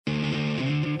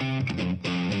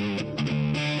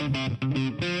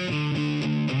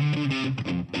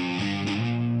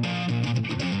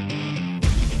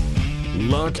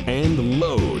lock, and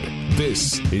load.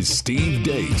 This is Steve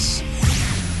Deace.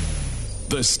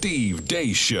 The Steve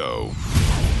Deace Show.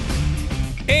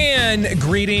 And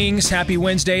greetings. Happy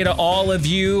Wednesday to all of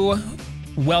you.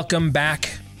 Welcome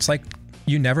back. It's like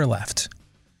you never left.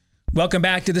 Welcome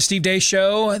back to the Steve Deace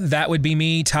Show. That would be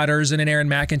me. Todd Erzin and Aaron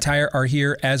McIntyre are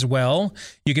here as well.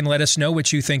 You can let us know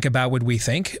what you think about what we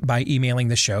think by emailing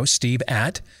the show,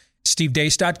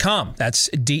 steve@stevedeace.com. That's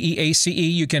DEACE.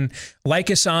 You can like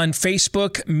us on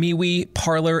Facebook, MeWe,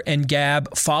 Parler, and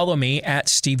Gab. Follow me at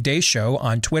Steve Deace Show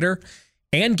on Twitter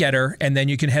and Getter. And then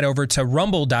you can head over to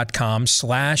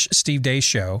rumble.com/Steve Deace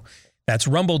Show. That's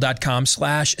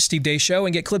rumble.com/Steve Deace Show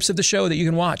and get clips of the show that you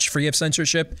can watch free of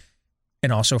censorship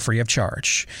and also free of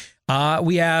charge.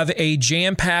 We have a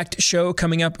jam-packed show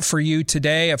coming up for you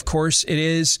today. Of course, it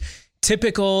is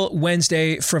typical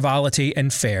Wednesday frivolity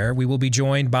and fare. We will be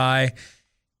joined by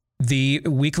the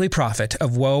weekly prophet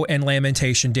of woe and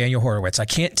lamentation, Daniel Horowitz. I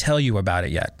can't tell you about it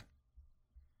yet,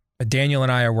 but Daniel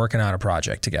and I are working on a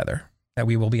project together that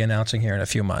we will be announcing here in a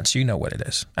few months. You know what it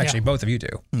is. Actually, both of you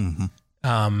do.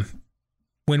 Mm-hmm.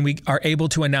 When we are able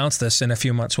to announce this in a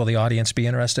few months, will the audience be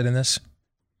interested in this?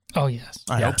 Oh, yes.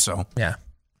 I hope so. Yeah.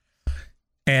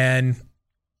 And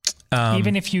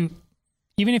even if you're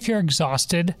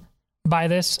exhausted by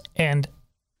this, and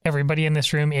everybody in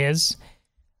this room is,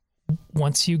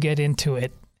 once you get into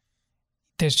it,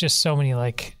 there's just so many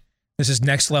this is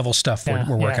next level stuff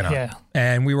we're working on. Yeah.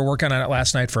 And we were working on it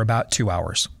last night for about 2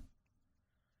 hours.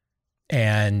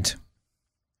 And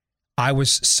I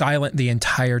was silent the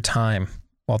entire time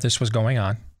while this was going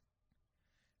on.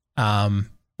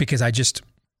 Because I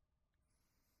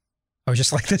was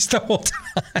just like this the whole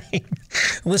time,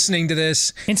 listening to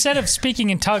this. Instead of speaking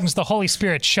in tongues, the Holy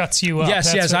Spirit shuts you up.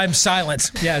 Yes, I'm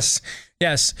silent. Yes.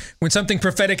 When something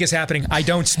prophetic is happening, I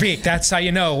don't speak. That's how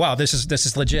you know, wow, this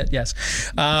is legit. Yes.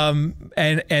 And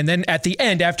then at the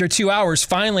end, after 2 hours,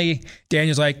 finally,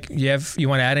 Daniel's like, you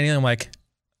want to add anything? I'm like,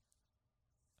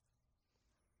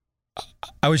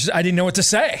 I didn't know what to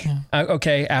say. Yeah.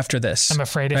 Okay, after this. I'm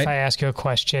afraid if I ask you a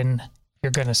question,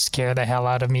 you're going to scare the hell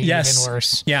out of me even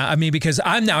worse. Yeah, I mean, because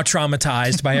I'm now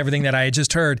traumatized by everything that I had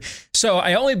just heard. So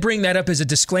I only bring that up as a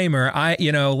disclaimer.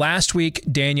 Last week,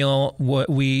 Daniel,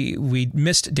 we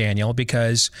missed Daniel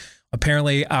because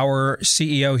apparently our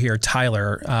CEO here,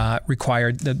 Tyler,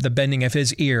 required the bending of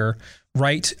his ear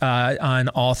right on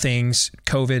all things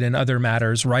COVID and other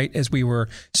matters, right as we were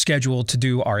scheduled to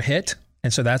do our hit.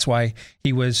 And so that's why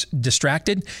he was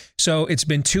distracted. So it's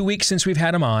been 2 weeks since we've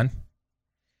had him on.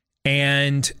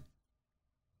 And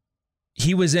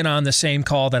he was in on the same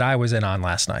call that I was in on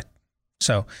last night.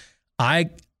 So I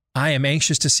am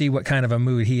anxious to see what kind of a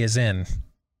mood he is in.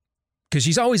 Because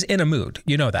he's always in a mood.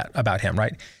 You know that about him,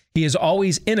 right? He is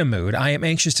always in a mood. I am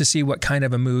anxious to see what kind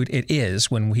of a mood it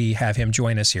is when we have him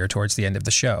join us here towards the end of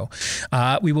the show.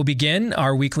 We will begin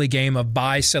our weekly game of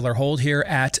buy, sell, or hold here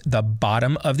at the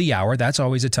bottom of the hour. That's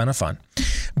always a ton of fun.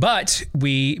 But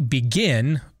we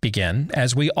begin,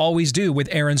 as we always do, with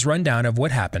Aaron's rundown of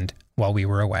what happened while we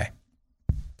were away.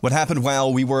 What happened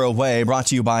while we were away brought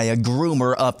to you by a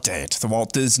groomer update. The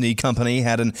Walt Disney Company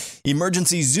had an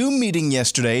emergency Zoom meeting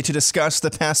yesterday to discuss the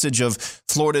passage of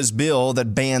Florida's bill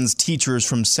that bans teachers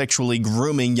from sexually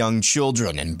grooming young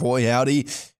children. And boy, howdy,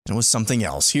 it was something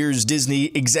else. Here's Disney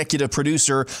executive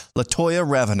producer LaToya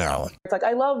Ravenel. It's like,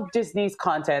 I love Disney's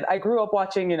content. I grew up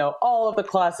watching, all of the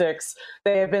classics.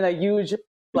 They have been a huge,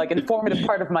 informative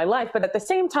part of my life. But at the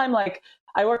same time,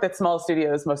 I worked at small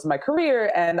studios most of my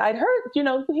career, and I'd heard,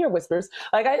 you hear whispers.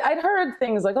 I'd heard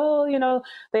things like,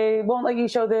 they won't let you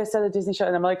show this at a Disney show.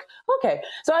 And I'm like, okay.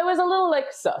 So I was a little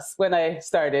sus when I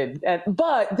started.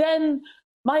 But then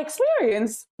my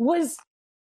experience was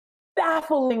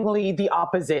bafflingly the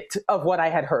opposite of what I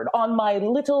had heard on my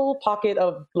little pocket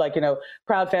of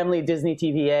Proud Family Disney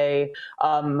TVA.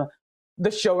 The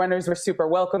showrunners were super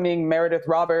welcoming. Meredith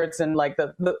Roberts and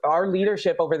our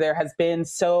leadership over there has been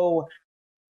so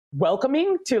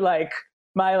welcoming to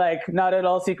my not at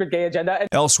all secret gay agenda.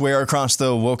 Elsewhere across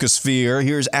the wokosphere,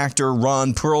 here's actor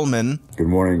Ron Perlman. Good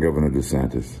morning, Governor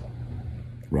DeSantis.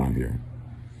 Ron here.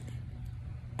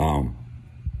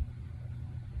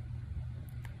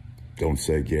 Don't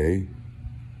say gay.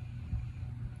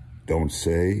 Don't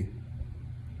say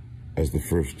as the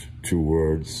first two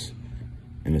words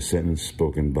in a sentence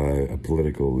spoken by a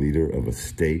political leader of a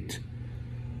state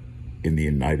in the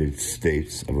United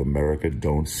States of America.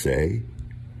 Don't say.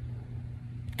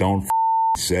 Don't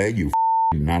say, you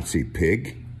Nazi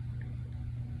pig.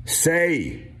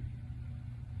 Say.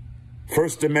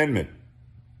 First Amendment.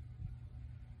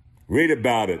 Read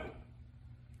about it.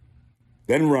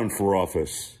 Then run for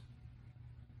office.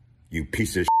 You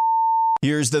piece of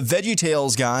Here's the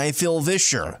VeggieTales guy, Phil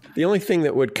Vischer. The only thing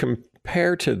that would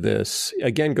compare to this,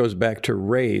 again, goes back to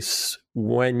race.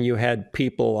 When you had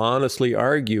people honestly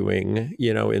arguing,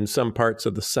 in some parts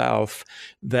of the South,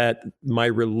 that my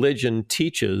religion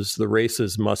teaches the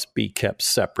races must be kept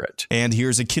separate. And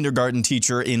here's a kindergarten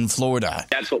teacher in Florida.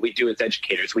 That's what we do as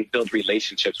educators. We build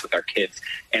relationships with our kids.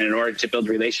 And in order to build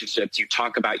relationships, you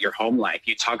talk about your home life.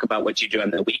 You talk about what you do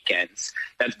on the weekends.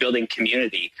 That's building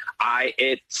community.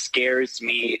 It scares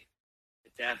me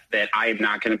to death that I am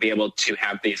not going to be able to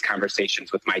have these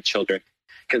conversations with my children,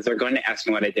 because they're going to ask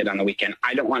me what I did on the weekend.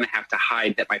 I don't want to have to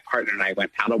hide that my partner and I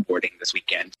went paddleboarding this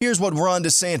weekend. Here's what Ron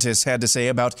DeSantis had to say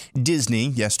about Disney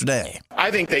yesterday.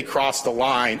 I think they crossed the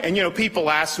line. And, people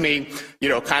ask me,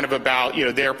 kind of about,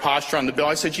 their posture on the bill.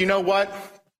 I said, you know what?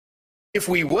 If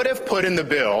we would have put in the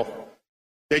bill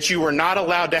that you were not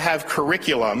allowed to have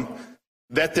curriculum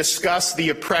that discussed the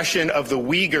oppression of the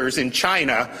Uyghurs in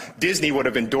China, Disney would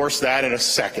have endorsed that in a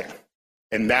second.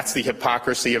 And that's the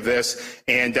hypocrisy of this.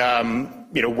 And,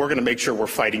 we're going to make sure we're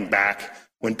fighting back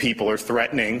when people are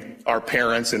threatening our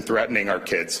parents and threatening our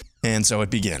kids. And so it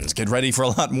begins. Get ready for a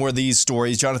lot more of these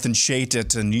stories. Jonathan Chait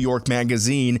at New York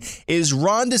Magazine. Is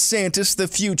Ron DeSantis the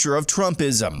future of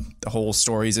Trumpism? The whole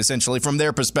story is essentially from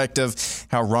their perspective,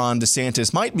 how Ron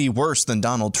DeSantis might be worse than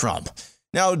Donald Trump.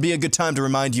 Now it would be a good time to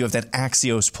remind you of that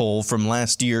Axios poll from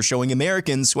last year showing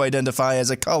Americans who identify as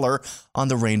a color on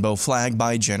the rainbow flag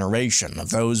by generation. Of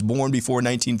those born before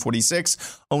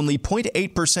 1946, only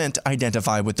 0.8%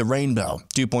 identify with the rainbow.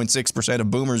 2.6%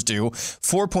 of boomers do,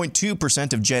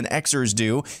 4.2% of Gen Xers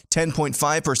do,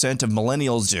 10.5% of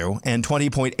millennials do, and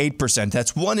 20.8%,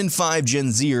 that's 1 in 5 Gen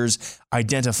Zers,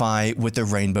 identify with the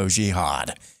rainbow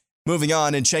jihad. Moving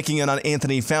on and checking in on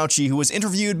Anthony Fauci, who was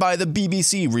interviewed by the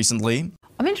BBC recently.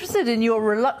 I'm interested in your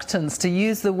reluctance to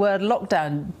use the word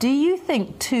lockdown. Do you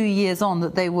think 2 years on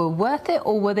that they were worth it,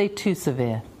 or were they too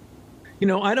severe?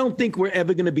 I don't think we're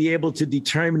ever going to be able to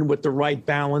determine what the right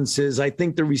balance is. I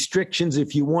think the restrictions,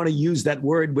 if you want to use that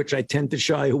word, which I tend to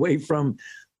shy away from,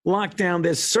 lockdown,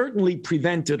 there's certainly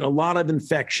prevented a lot of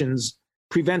infections,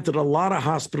 prevented a lot of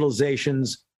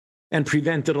hospitalizations, and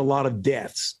prevented a lot of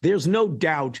deaths. There's no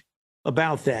doubt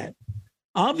about that.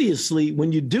 Obviously,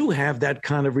 when you do have that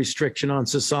kind of restriction on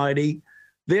society,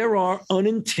 there are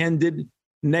unintended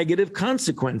negative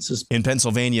consequences. In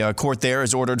Pennsylvania, a court there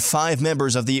has ordered 5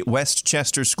 members of the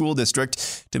Westchester School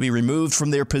District to be removed from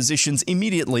their positions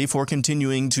immediately for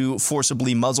continuing to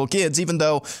forcibly muzzle kids, even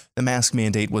though the mask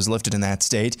mandate was lifted in that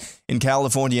state. In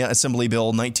California, Assembly Bill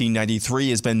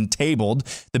 1993 has been tabled.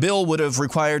 The bill would have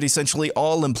required essentially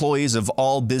all employees of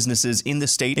all businesses in the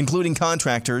state, including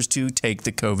contractors, to take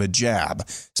the COVID jab.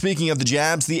 Speaking of the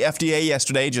jabs, the FDA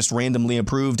yesterday just randomly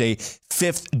approved a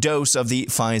 5th dose of the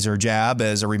Pfizer jab.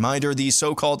 As a reminder, the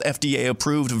so-called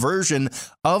FDA-approved version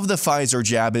of the Pfizer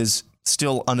jab is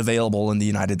still unavailable in the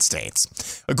United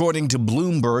States. According to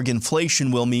Bloomberg,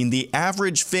 inflation will mean the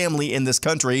average family in this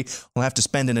country will have to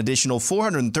spend an additional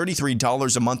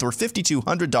 $433 a month or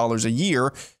 $5,200 a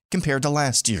year compared to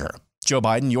last year. Joe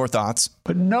Biden, your thoughts?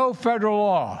 But no federal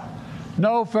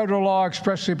law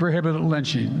expressly prohibited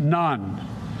lynching. None.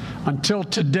 Until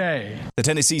today. The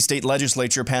Tennessee state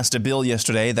legislature passed a bill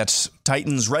yesterday that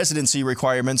tightens residency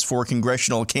requirements for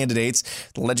congressional candidates.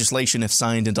 The legislation, if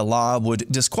signed into law,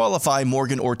 would disqualify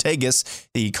Morgan Ortagus,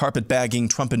 the carpetbagging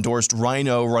Trump-endorsed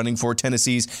rhino running for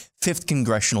Tennessee's 5th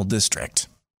congressional district.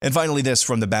 And finally, this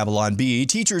from the Babylon Bee.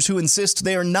 Teachers who insist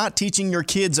they are not teaching your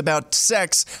kids about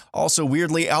sex also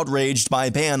weirdly outraged by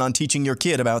a ban on teaching your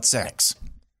kid about sex.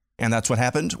 And that's what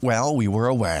happened while we were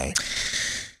away.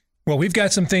 Well, we've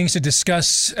got some things to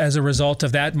discuss as a result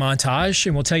of that montage,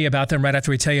 and we'll tell you about them right after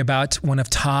we tell you about one of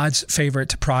Todd's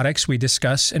favorite products we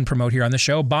discuss and promote here on the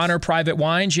show, Bonner Private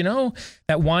Wines. You know,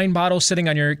 that wine bottle sitting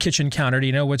on your kitchen counter, do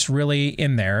you know what's really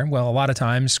in there? Well, a lot of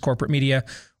times corporate media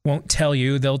won't tell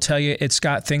you. They'll tell you it's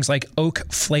got things like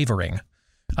oak flavoring,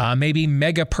 maybe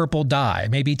mega purple dye,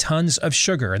 maybe tons of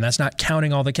sugar, and that's not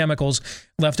counting all the chemicals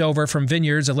left over from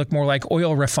vineyards that look more like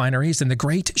oil refineries than the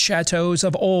great chateaus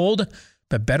of old.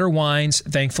 But better wines,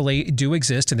 thankfully, do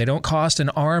exist, and they don't cost an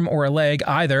arm or a leg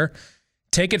either.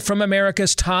 Take it from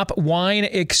America's top wine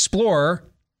explorer,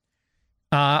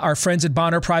 our friends at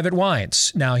Bonner Private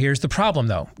Wines. Now, here's the problem,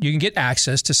 though. You can get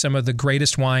access to some of the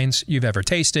greatest wines you've ever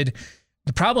tasted.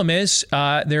 The problem is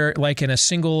they're like in a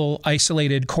single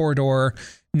isolated corridor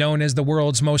known as the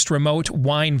world's most remote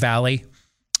wine valley.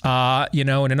 In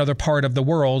another part of the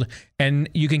world. And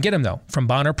you can get them, though, from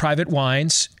Bonner Private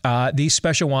Wines. These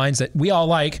special wines that we all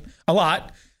like a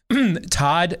lot.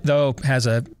 Todd, though, has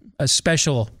a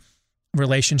special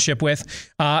relationship with.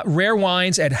 Rare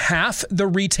wines at half the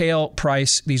retail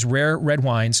price, these rare red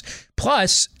wines,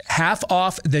 plus half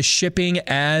off the shipping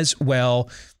as well.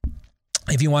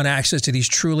 If you want access to these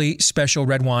truly special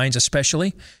red wines,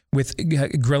 especially with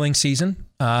grilling season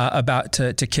about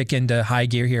to kick into high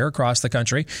gear here across the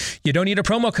country, you don't need a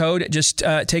promo code. Just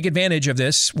take advantage of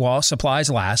this while supplies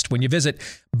last when you visit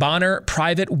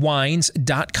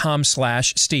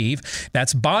BonnerPrivateWines.com/Steve.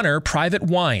 That's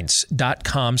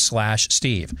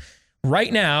BonnerPrivateWines.com/Steve.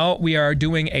 Right now, we are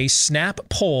doing a snap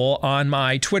poll on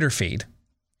my Twitter feed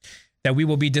that we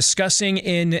will be discussing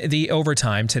in the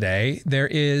overtime today. There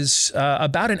is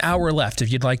about an hour left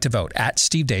if you'd like to vote at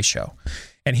Steve Deace Show.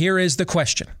 And here is the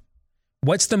question.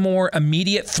 What's the more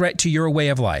immediate threat to your way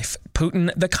of life?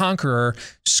 Putin the conqueror,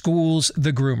 schools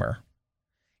the groomer.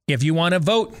 If you want to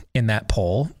vote in that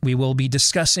poll, we will be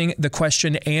discussing the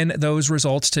question and those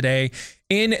results today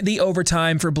in the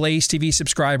overtime for Blaze TV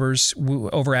subscribers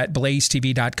over at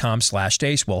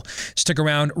blazetv.com/Deace. We'll stick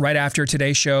around right after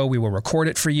today's show. We will record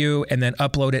it for you and then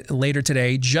upload it later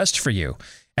today just for you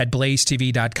at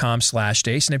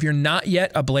blazetv.com/Deace. And if you're not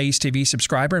yet a Blaze TV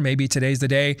subscriber, maybe today's the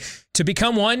day to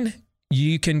become one.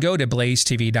 You can go to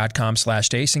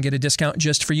blazetv.com/Deace and get a discount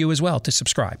just for you as well to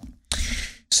subscribe.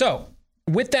 So,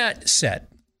 with that said,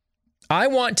 I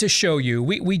want to show you,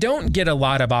 we don't get a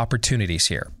lot of opportunities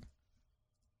here.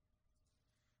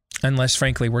 Unless,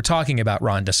 frankly, we're talking about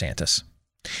Ron DeSantis.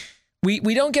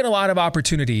 We don't get a lot of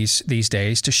opportunities these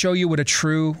days to show you what a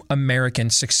true American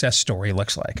success story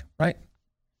looks like, right?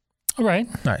 All right.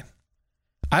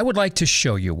 I would like to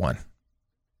show you one.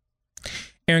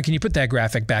 Aaron, can you put that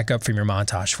graphic back up from your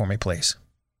montage for me, please?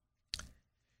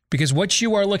 Because what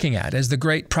you are looking at, as the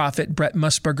great prophet Brett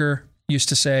Musburger used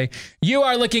to say, you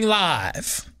are looking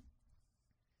live.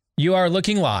 You are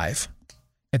looking live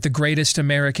at the greatest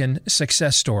American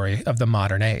success story of the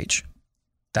modern age.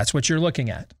 That's what you're looking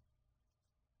at.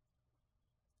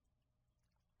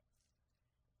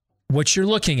 What you're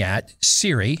looking at,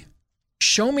 Siri,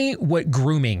 show me what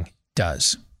grooming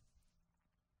does.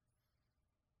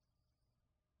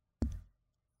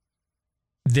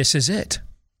 This is it.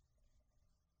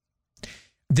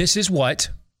 This is what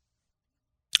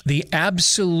the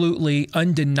absolutely,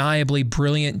 undeniably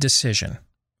brilliant decision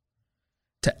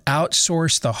to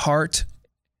outsource the heart,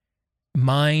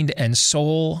 mind, and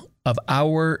soul of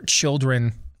our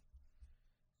children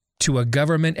to a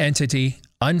government entity,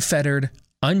 unfettered,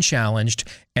 unchallenged,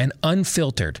 and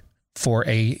unfiltered for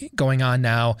a going on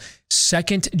now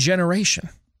second generation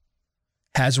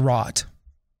has wrought.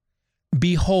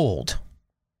 Behold,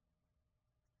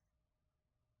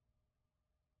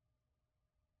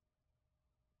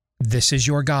 this is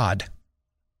your God.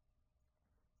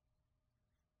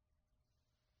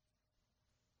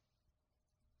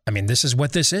 I mean, this is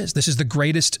what this is. This is the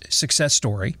greatest success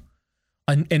story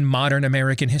in modern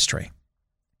American history.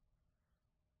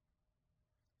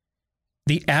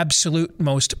 The absolute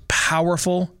most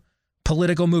powerful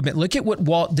political movement. Look at what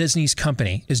Walt Disney's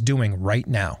company is doing right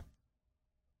now.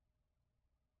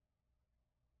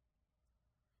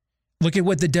 Look at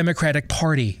what the Democratic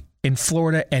Party in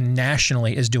Florida and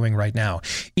nationally is doing right now.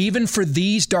 Even for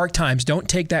these dark times, don't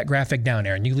take that graphic down,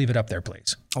 Aaron. You leave it up there,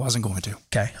 please. I wasn't going to.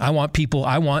 Okay. I want people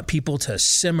to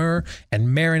simmer and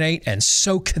marinate and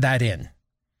soak that in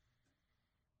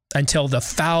until the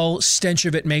foul stench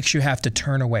of it makes you have to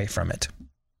turn away from it.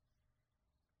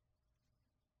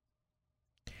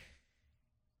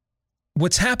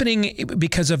 What's happening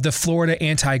because of the Florida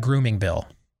anti-grooming bill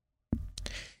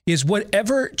is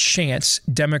whatever chance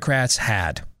Democrats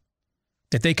had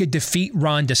that they could defeat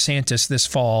Ron DeSantis this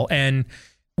fall, and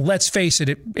let's face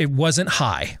it, it wasn't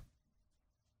high.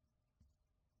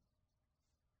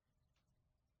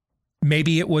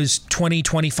 Maybe it was 20,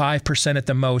 25% at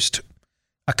the most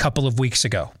a couple of weeks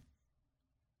ago.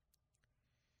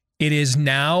 It is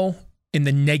now in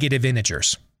the negative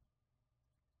integers.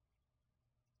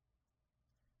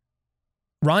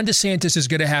 Ron DeSantis is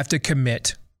going to have to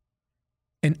commit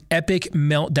an epic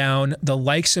meltdown, the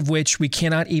likes of which we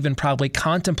cannot even probably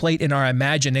contemplate in our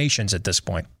imaginations at this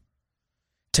point,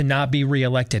 to not be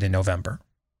reelected in November.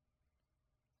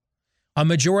 A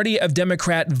majority of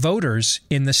Democrat voters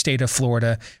in the state of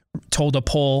Florida told a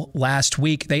poll last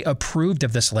week they approved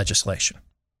of this legislation.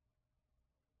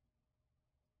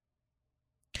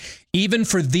 Even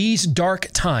for these dark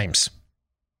times,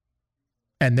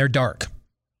 and they're dark,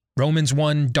 Romans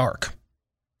 1, dark.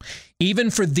 Even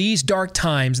for these dark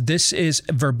times, this is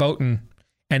verboten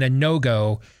and a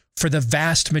no-go for the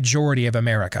vast majority of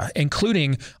America,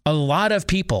 including a lot of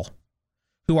people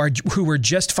who were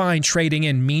just fine trading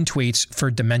in mean tweets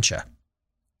for dementia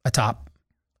atop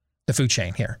the food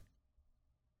chain here.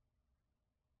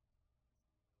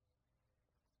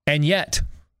 And yet,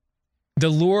 the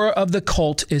lure of the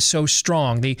cult is so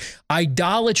strong. The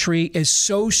idolatry is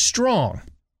so strong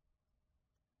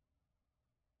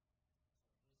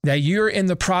that you're in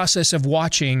the process of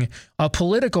watching a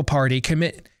political party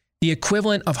commit the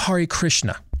equivalent of Hare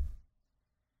Krishna,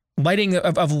 lighting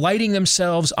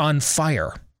themselves on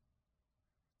fire,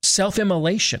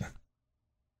 self-immolation.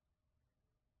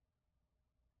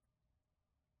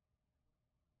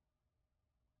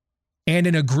 And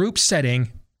in a group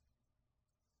setting,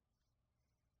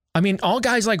 I mean, all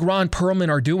guys like Ron Perlman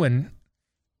are doing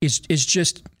is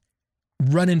just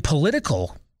running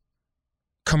political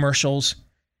commercials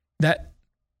that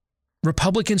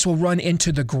Republicans will run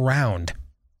into the ground.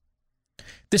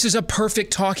 This is a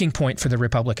perfect talking point for the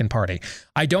Republican Party.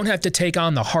 I don't have to take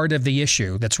on the heart of the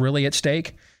issue that's really at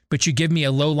stake, but you give me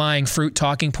a low-lying fruit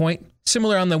talking point,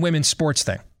 similar on the women's sports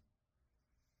thing.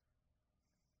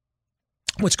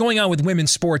 What's going on with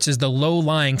women's sports is the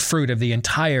low-lying fruit of the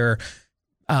entire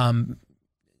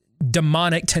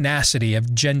demonic tenacity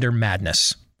of gender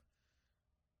madness.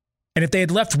 And if they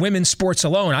had left women's sports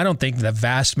alone, I don't think the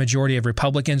vast majority of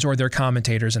Republicans or their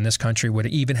commentators in this country would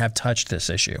even have touched this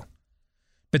issue.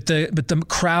 But the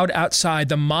crowd outside,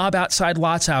 the mob outside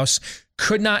Lot's house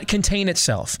could not contain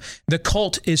itself. The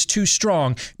cult is too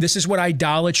strong. This is what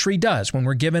idolatry does when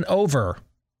we're given over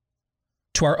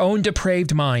to our own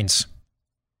depraved minds.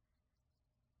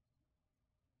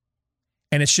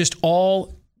 And it's just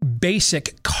all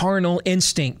basic carnal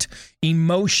instinct,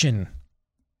 emotion,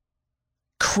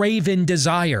 craven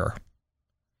desire.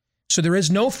 So there is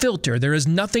no filter. There is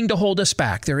nothing to hold us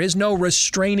back. There is no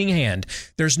restraining hand.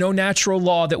 There's no natural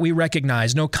law that we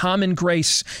recognize, no common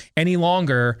grace any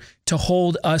longer to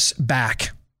hold us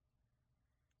back.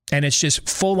 And it's just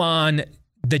full on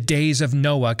the days of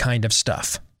Noah kind of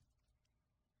stuff.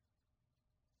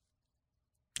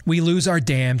 We lose our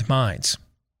damned minds.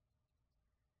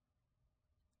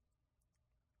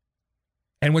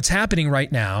 And what's happening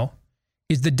right now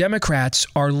is the Democrats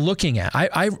are looking at,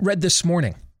 I read this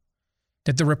morning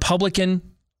that the Republican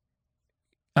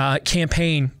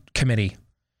campaign committee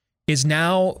is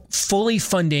now fully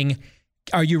funding,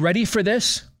 are you ready for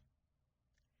this?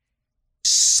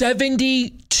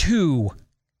 72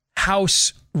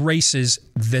 House races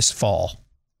this fall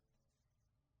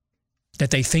that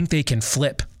they think they can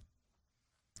flip.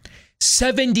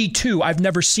 72. I've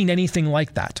never seen anything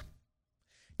like that.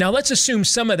 Now, let's assume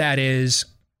some of that is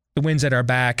the winds at our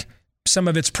back. Some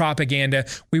of it's propaganda.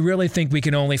 We really think we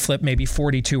can only flip maybe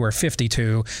 42 or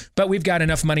 52, but we've got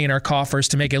enough money in our coffers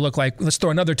to make it look like, let's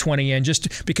throw another 20 in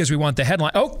just because we want the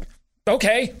headline. Oh,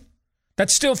 okay.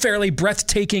 That's still fairly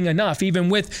breathtaking enough, even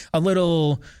with a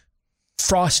little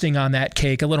frosting on that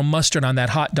cake, a little mustard on that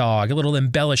hot dog, a little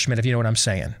embellishment, if you know what I'm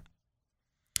saying.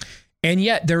 And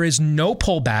yet there is no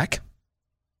pullback.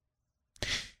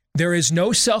 There is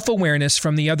no self-awareness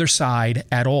from the other side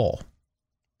at all.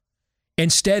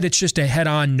 Instead, it's just a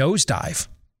head-on nosedive.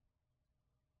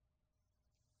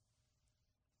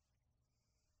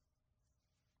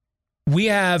 We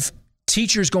have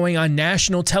teachers going on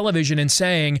national television and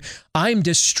saying, I'm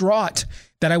distraught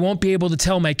that I won't be able to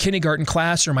tell my kindergarten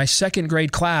class or my second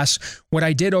grade class what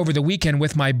I did over the weekend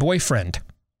with my boyfriend.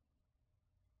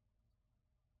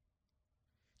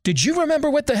 Did you remember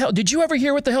what the hell? Did you ever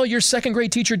hear what the hell your second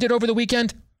grade teacher did over the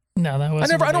weekend? No, that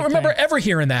wasn't. I don't remember ever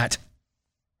hearing that.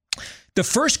 The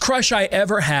first crush I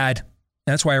ever had,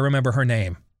 that's why I remember her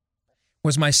name,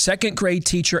 was my second grade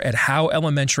teacher at Howe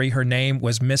Elementary. Her name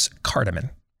was Miss Cardeman.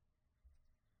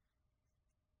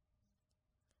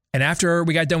 And after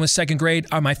we got done with second grade,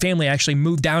 my family actually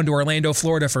moved down to Orlando,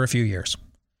 Florida for a few years.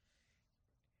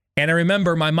 And I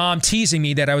remember my mom teasing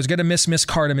me that I was going to miss Miss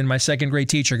Cardeman, my second grade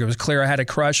teacher. It was clear I had a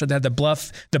crush. I had the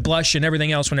blush and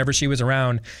everything else whenever she was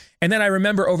around. And then I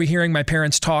remember overhearing my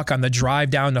parents talk on the drive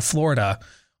down to Florida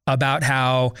about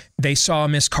how they saw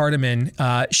Miss Cardeman.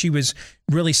 She was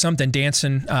really something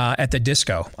dancing at the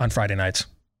disco on Friday nights.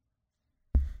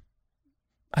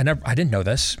 I didn't know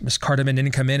this. Miss Cardeman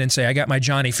didn't come in and say, I got my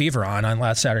Johnny Fever on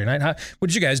last Saturday night. What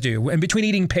did you guys do? In between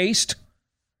eating paste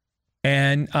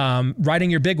and riding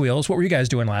your big wheels, what were you guys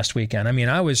doing last weekend? I mean,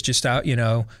 I was just out,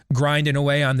 grinding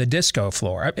away on the disco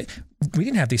floor. We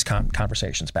didn't have these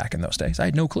conversations back in those days. I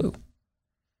had no clue.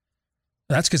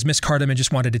 That's because Miss Cardeman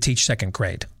just wanted to teach second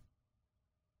grade.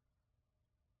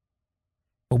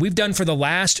 What we've done for the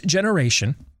last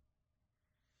generation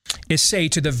is say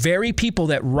to the very people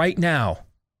that right now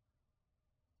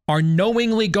are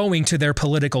knowingly going to their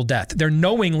political death. They're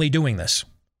knowingly doing this.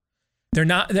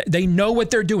 They know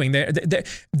what they're doing.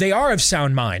 They are of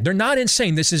sound mind. They're not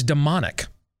insane. This is demonic.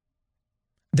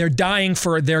 They're dying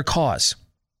for their cause.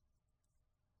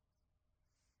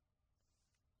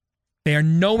 They are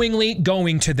knowingly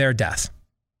going to their death.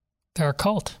 They're a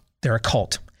cult. They're a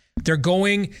cult. They're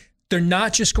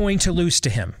not just going to lose to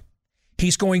him.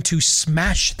 He's going to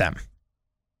smash them.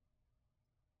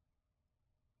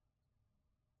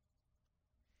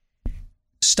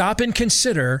 Stop and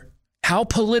consider how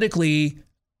politically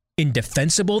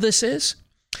indefensible this is,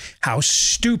 how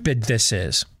stupid this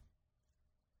is.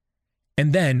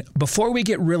 And then, before we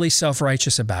get really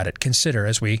self-righteous about it, consider,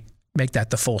 as we make that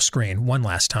the full screen one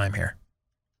last time here,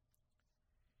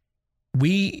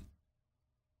 we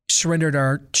surrendered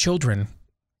our children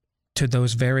to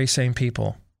those very same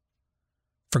people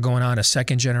for going on a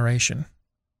second generation,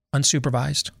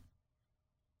 unsupervised,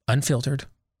 unfiltered,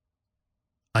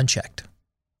 unchecked.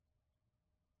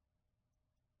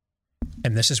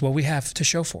 And this is what we have to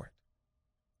show for it.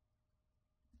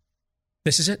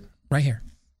 This is it, right here.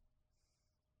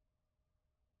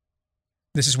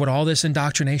 This is what all this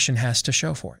indoctrination has to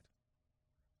show for it.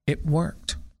 It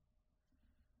worked.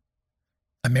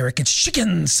 American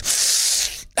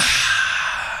chickens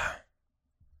have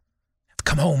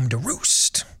come home to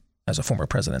roost, as a former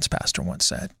president's pastor once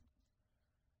said.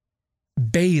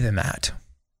 Bathe in that.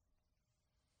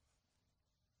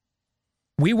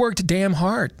 We worked damn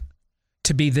hard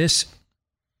to be this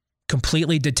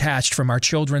completely detached from our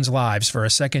children's lives for a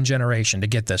second generation to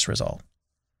get this result.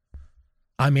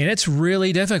 I mean, it's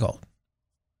really difficult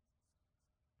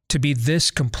to be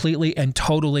this completely and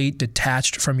totally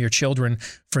detached from your children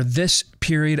for this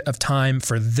period of time,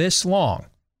 for this long.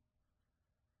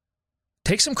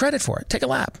 Take some credit for it. Take a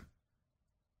lap.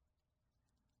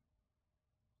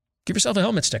 Give yourself a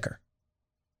helmet sticker.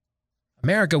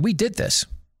 America, we did this.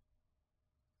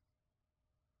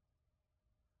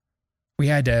 We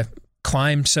had to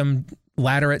climb some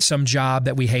ladder at some job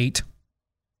that we hate.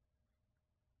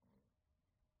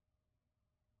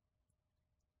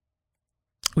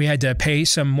 We had to pay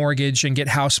some mortgage and get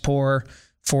house poor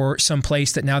for some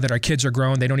place that now that our kids are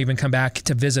grown, they don't even come back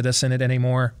to visit us in it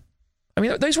anymore. I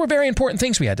mean, these were very important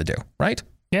things we had to do, right?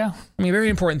 Yeah. I mean, very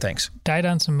important things. Died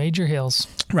on some major hills.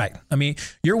 Right. I mean,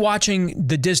 you're watching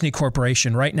the Disney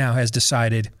Corporation right now has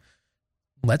decided,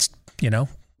 let's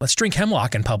drink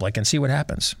hemlock in public and see what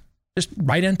happens. Just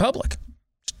right in public.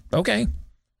 Okay.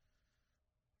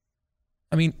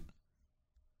 I mean,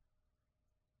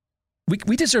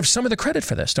 we deserve some of the credit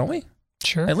for this, don't we?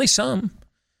 Sure. At least some.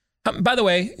 By the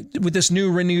way, with this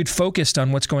new renewed focus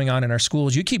on what's going on in our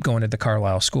schools, you keep going to the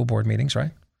Carlisle school board meetings,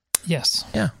 right? Yes.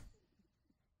 Yeah.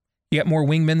 You got more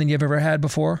wingmen than you've ever had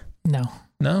before? No.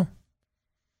 No.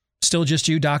 Still just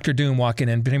you, Dr. Doom, walking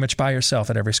in pretty much by yourself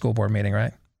at every school board meeting,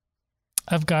 right?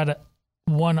 I've got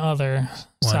one other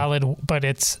solid, but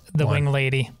it's the wing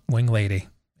lady. Wing lady,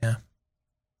 yeah.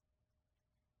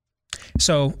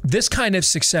 So this kind of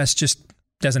success just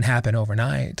doesn't happen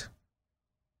overnight.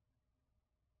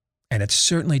 And it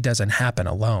certainly doesn't happen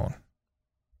alone.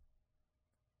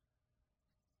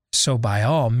 So by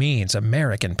all means,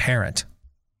 American parent,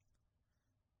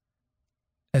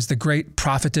 as the great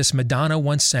prophetess Madonna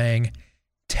once sang,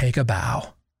 take a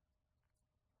bow.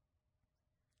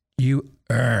 You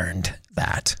earned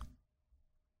that.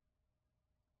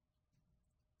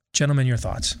 Gentlemen, your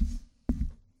thoughts?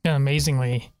 Yeah,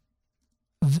 amazingly,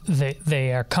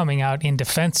 they are coming out in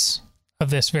defense of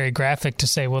this very graphic to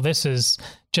say, well, this is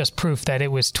just proof that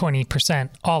it was 20%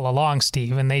 all along,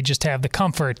 Steve, and they just have the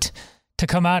comfort to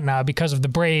come out now because of the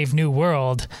brave new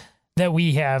world that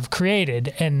we have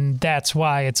created, and that's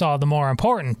why it's all the more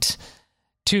important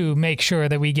to make sure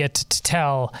that we get to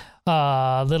tell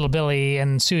little Billy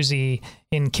and Susie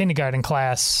in kindergarten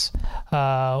class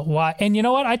why. And you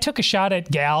know what? I took a shot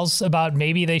at gals about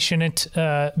maybe they shouldn't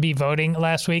be voting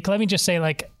last week. Let me just say,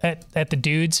 like, at the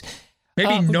dudes,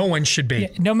 maybe no one should be.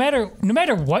 No matter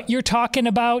what you're talking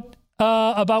about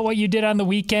what you did on the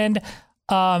weekend.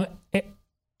 I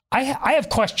have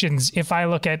questions if I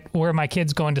look at where my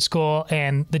kid's going to school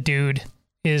and the dude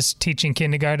is teaching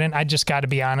kindergarten. I just got to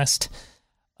be honest.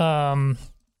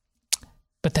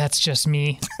 But that's just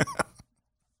me.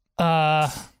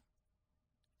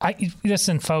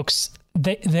 Listen, folks,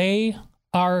 they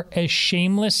are as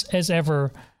shameless as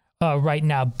ever right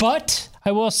now. But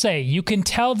I will say, you can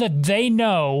tell that they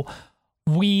know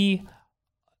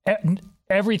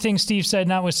everything Steve said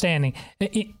notwithstanding,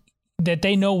 that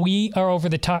they know we are over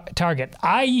the target.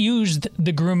 I used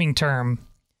the grooming term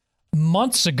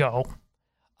months ago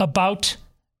about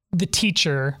the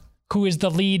teacher who is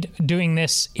the lead doing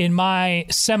this in my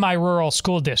semi-rural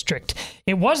school district.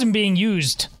 It wasn't being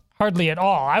used Hardly at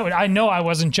all. I know I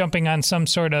wasn't jumping on some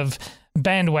sort of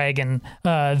bandwagon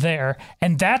there.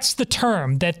 And that's the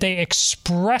term that they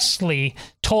expressly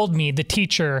told me the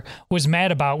teacher was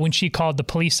mad about when she called the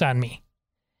police on me.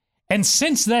 And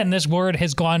since then, this word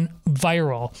has gone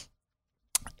viral.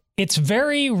 It's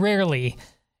very rarely,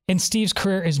 and Steve's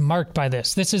career is marked by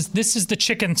this. This is the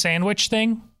chicken sandwich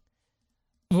thing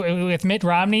with Mitt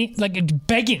Romney, like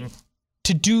begging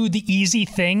to do the easy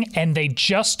thing, and they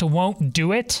just won't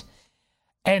do it.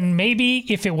 And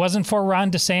maybe if it wasn't for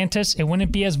Ron DeSantis, it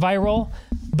wouldn't be as viral.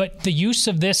 But the use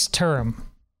of this term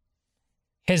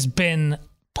has been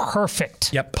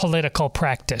perfect political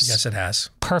practice. Yes, it has.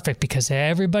 Perfect, because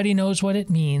everybody knows what it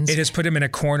means. It has put them in a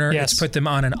corner. Yes. It's put them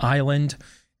on an island.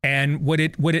 And what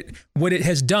it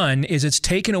has done is it's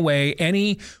taken away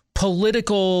any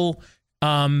political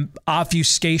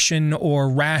obfuscation or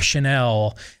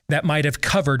rationale that might have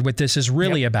covered what this is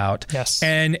really about. Yes.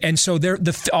 And so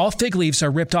all fig leaves are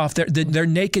ripped off. Their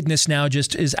nakedness now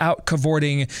just is out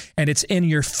cavorting, and it's in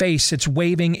your face. It's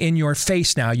waving in your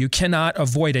face now. You cannot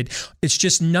avoid it. It's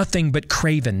just nothing but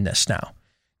cravenness now.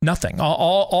 Nothing.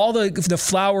 All the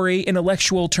flowery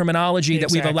intellectual terminology that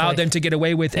we've allowed them to get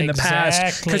away with in the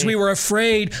past, because we were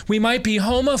afraid we might be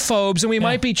homophobes and we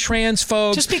might be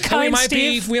transphobes. Just be kind,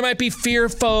 we might be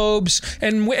fearphobes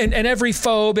and every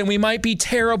phobe, and we might be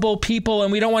terrible people,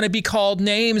 and we don't want to be called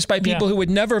names by people who would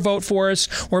never vote for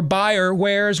us or buy or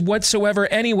wears whatsoever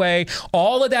anyway.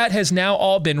 All of that has now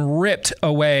all been ripped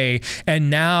away,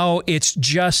 and now it's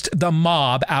just the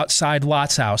mob outside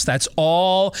Lot's house. That's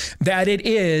all that it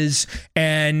is.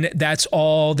 And that's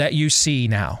all that you see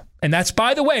now. And that's,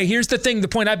 by the way, here's the thing, the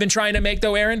point I've been trying to make,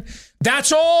 though, Aaron.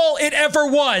 That's all it ever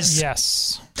was.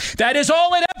 Yes. That is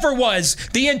all it ever was.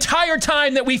 The entire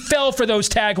time that we fell for those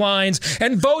taglines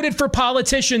and voted for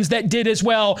politicians that did as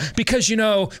well, because,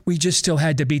 we just still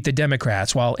had to beat the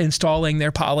Democrats while installing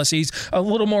their policies a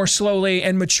little more slowly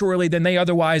and maturely than they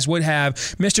otherwise would have.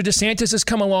 Mr. DeSantis has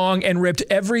come along and ripped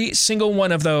every single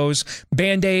one of those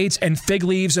Band-Aids and fig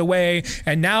leaves away.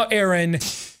 And now, Aaron,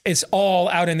 it's all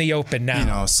out in the open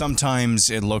now. Sometimes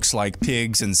it looks like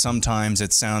pigs, and sometimes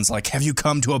it sounds like, have you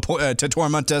come to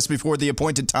torment us before the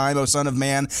appointed time, O Son of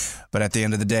Man? But at the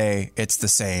end of the day, it's the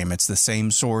same. It's the same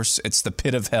source. It's the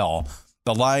pit of hell.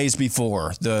 The lies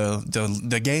before.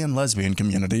 The gay and lesbian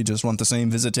community just want the same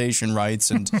visitation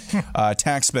rights and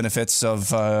tax benefits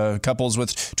of couples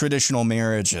with traditional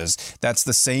marriages. That's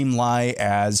the same lie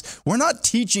as, we're not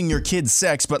teaching your kids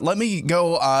sex, but let me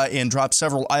go and drop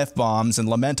several F-bombs and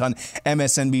lament on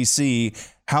MSNBC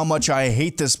how much I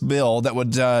hate this bill that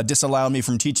would disallow me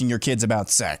from teaching your kids about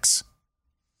sex.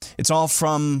 It's all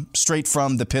straight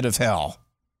from the pit of hell.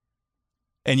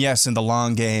 And yes, in the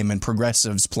long game, and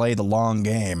progressives play the long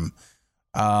game.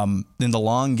 In the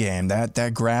long game,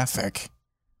 that graphic,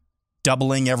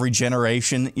 doubling every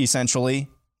generation, essentially,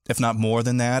 if not more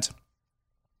than that,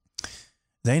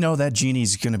 they know that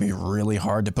genie's going to be really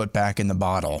hard to put back in the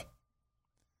bottle.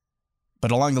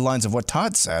 But along the lines of what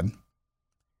Todd said,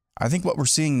 I think what we're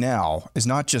seeing now is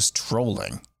not just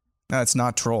trolling. No, it's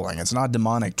not trolling. It's not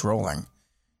demonic trolling.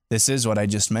 This is what I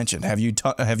just mentioned. Have you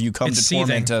come to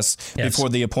torment us before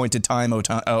the appointed time,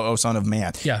 O Son of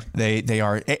Man? Yeah. They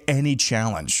are any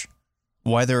challenge,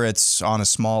 whether it's on a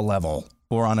small level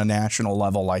or on a national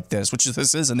level like this,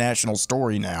 this is a national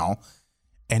story now.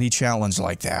 Any challenge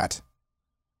like that,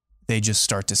 they just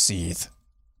start to seethe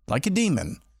like a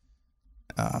demon,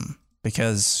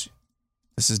 because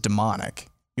this is demonic.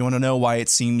 You want to know why it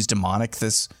seems demonic?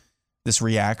 This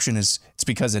reaction it's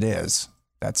because it is.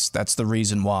 That's the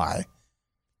reason why.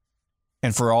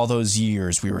 And for all those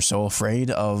years, we were so afraid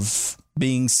of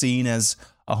being seen as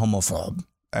a homophobe,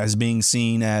 as being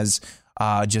seen as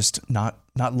just not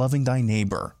loving thy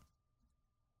neighbor.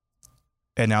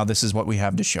 And now this is what we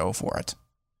have to show for it.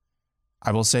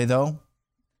 I will say, though,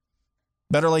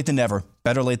 better late than never.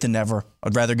 Better late than never.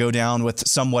 I'd rather go down with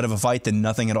somewhat of a fight than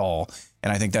nothing at all.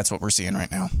 And I think that's what we're seeing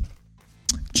right now.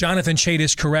 Jonathan Chait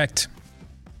is correct.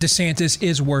 DeSantis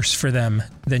is worse for them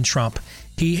than Trump.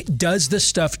 He does the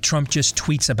stuff Trump just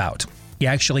tweets about. He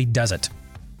actually does it.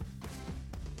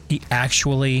 He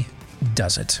actually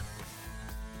does it.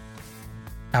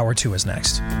 Hour 2 is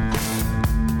next.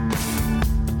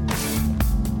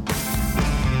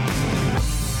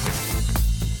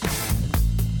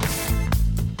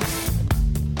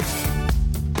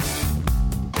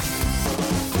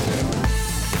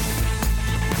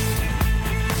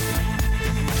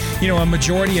 A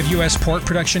majority of U.S. pork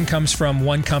production comes from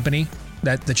one company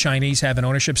that the Chinese have an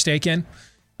ownership stake in.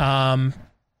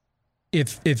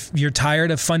 If you're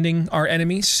tired of funding our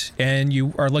enemies and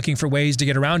you are looking for ways to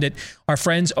get around it, our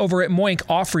friends over at Moink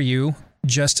offer you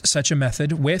just such a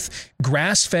method with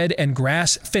grass-fed and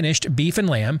grass-finished beef and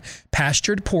lamb,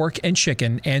 pastured pork and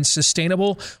chicken, and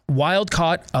sustainable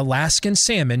wild-caught Alaskan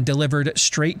salmon delivered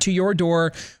straight to your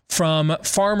door from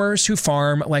farmers who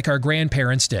farm like our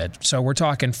grandparents did. So we're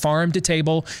talking farm to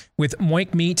table with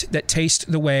Moink meat that tastes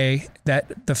the way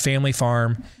that the family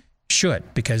farm should,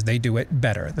 because they do it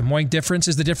better. The Moink difference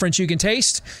is the difference you can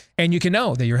taste, and you can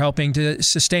know that you're helping to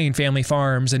sustain family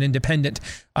farms and independent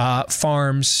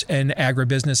farms and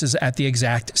agribusinesses at the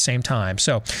exact same time.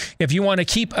 So if you want to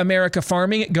keep America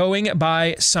farming going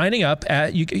by signing up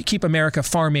at, you keep America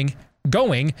farming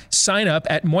going, sign up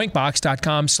at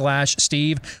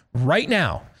moinkbox.com/Steve right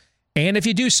now. And if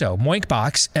you do so,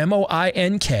 Moinkbox,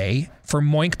 MOINK for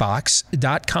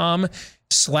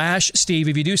moinkbox.com/Steve.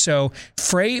 If you do so,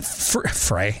 free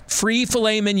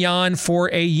filet mignon for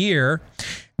a year.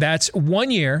 That's 1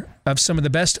 year of some of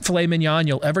the best filet mignon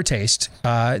you'll ever taste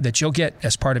that you'll get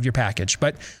as part of your package.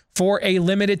 But for a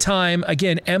limited time,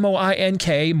 again,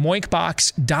 MOINK,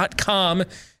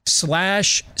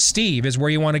 moinkbox.com/Steve is where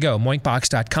you want to go.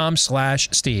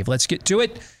 Moinkbox.com/Steve. Let's get to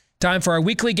it. Time for our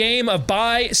weekly game of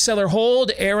buy, sell, or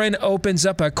hold. Aaron opens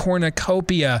up a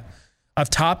cornucopia of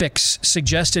topics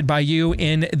suggested by you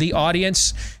in the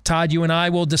audience. Todd, you and I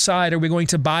will decide, are we going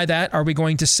to buy that? Are we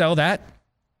going to sell that?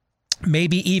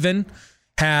 Maybe even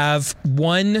have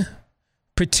one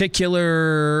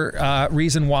particular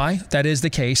reason why that is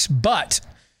the case. But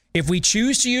if we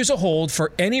choose to use a hold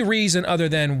for any reason other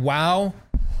than wow,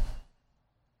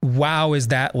 is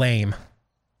that lame,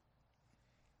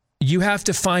 you have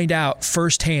to find out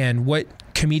firsthand what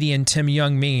comedian Tim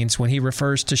Young means when he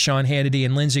refers to Sean Hannity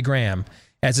and Lindsey Graham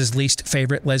as his least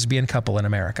favorite lesbian couple in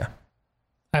America.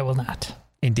 I will not.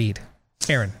 Indeed.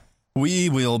 Aaron. We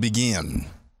will begin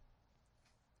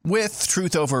with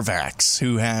Truth Over Vax,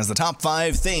 who has the top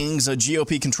 5 things a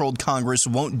GOP-controlled Congress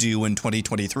won't do in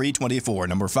 2023-24.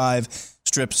 Number 5,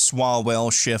 strip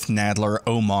Swalwell, Schiff, Nadler,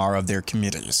 Omar of their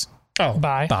committees. Oh,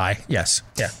 bye. Yes.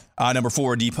 Yeah. Number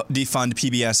 4, defund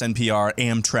PBS, NPR,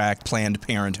 Amtrak, Planned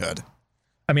Parenthood.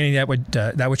 I mean, that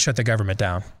would shut the government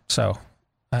down. So,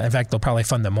 in fact, they'll probably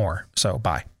fund them more. So,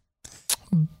 bye.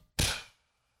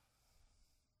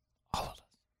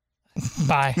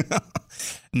 Bye.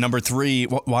 Number 3,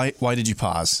 why did you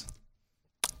pause?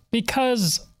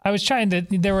 Because I was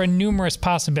there were numerous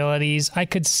possibilities. I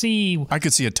could see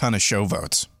a ton of show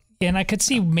votes. And I could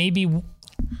see maybe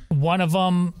one of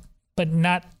them, but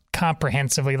not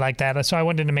comprehensively like that. So I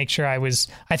wanted to make sure I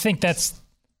think that's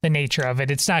the nature of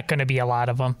it. It's not going to be a lot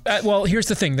of them. Well, here's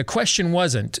the thing. The question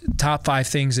wasn't top 5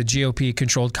 things a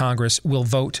GOP-controlled Congress will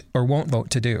vote or won't vote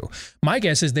to do. My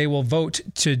guess is they will vote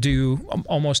to do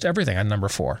almost everything on number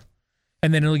 4.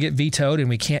 And then it'll get vetoed, and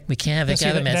we can't have the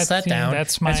government shut down. And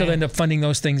so they'll end up funding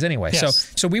those things anyway.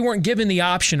 Yes. So we weren't given the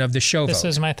option of the show vote. This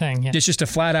is my thing. Yeah. It's just a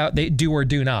flat out, they do or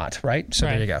do not, right? So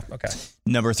There you go. Okay.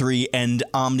 Number 3, end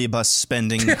omnibus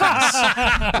spending. Real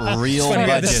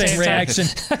budget. The same reaction.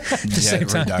 The same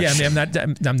time. Yeah, I mean,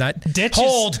 I'm not. Ditch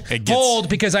hold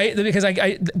because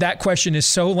that question is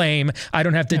so lame. I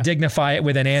don't have to dignify it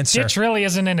with an answer. Ditch really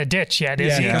isn't in a ditch yet,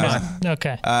 is he? Come on.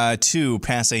 Okay. 2,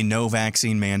 pass a no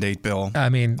vaccine mandate bill. I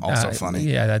mean, also funny.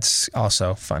 Yeah, that's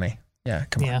also funny. Yeah,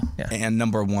 come on. Yeah. And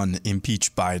number 1,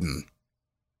 impeach Biden.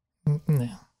 No.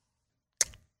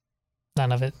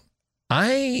 None of it.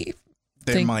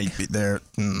 There might be. There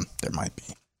might be.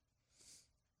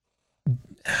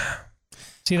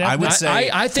 See, that, I would say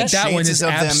I think that one is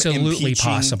absolutely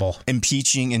possible.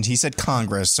 Impeaching, and he said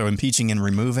Congress, so impeaching and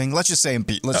removing. Let's just say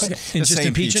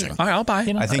impeaching. All right, I'll buy.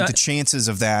 I think the chances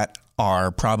of that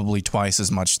are probably twice as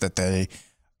much that they,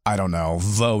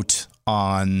 vote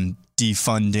on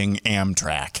defunding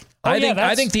Amtrak.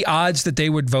 I think the odds that they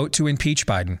would vote to impeach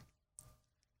Biden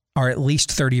are at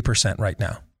least 30% right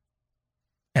now.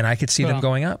 And I could see them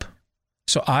going up.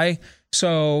 So I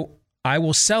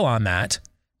will sell on that.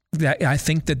 I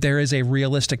think that there is a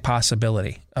realistic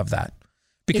possibility of that.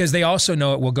 Because they also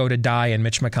know it will go to die in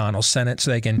Mitch McConnell's Senate, so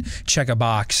they can check a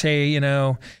box. Hey,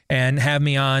 and have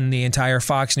me on the entire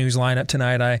Fox News lineup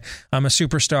tonight. I'm a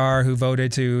superstar who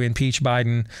voted to impeach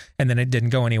Biden, and then it didn't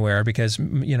go anywhere because,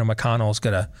 McConnell's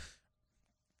going to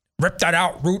rip that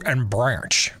out root and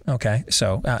branch. Okay,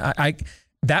 so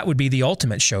that would be the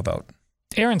ultimate show vote.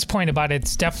 Aaron's point about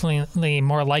it's definitely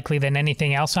more likely than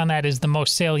anything else on that is the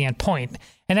most salient point.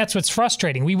 And that's what's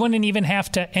frustrating. We wouldn't even have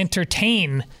to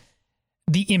entertain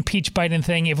the impeach Biden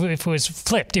thing if it was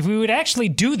flipped. If we would actually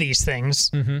do these things,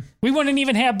 we wouldn't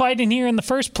even have Biden here in the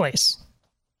first place.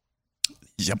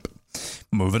 Yep.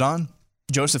 Move it on.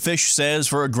 Joseph Fish says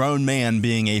for a grown man,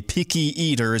 being a picky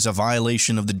eater is a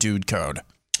violation of the dude code.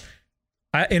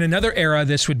 In another era,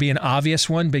 this would be an obvious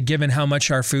one, but given how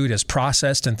much our food is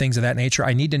processed and things of that nature,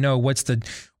 I need to know what's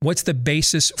the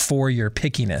basis for your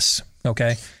pickiness.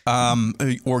 Okay.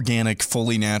 Organic,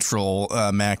 fully natural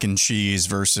mac and cheese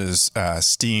versus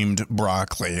steamed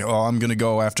broccoli. Oh, I'm going to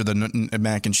go after the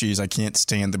mac and cheese. I can't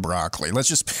stand the broccoli. Let's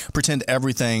just pretend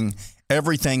everything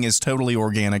is totally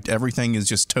organic. Everything is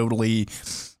just totally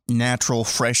natural,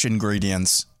 fresh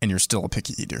ingredients, and you're still a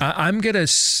picky eater. I'm going to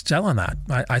sell on that.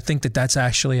 I think that that's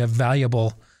actually a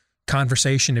valuable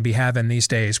conversation to be having these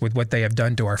days with what they have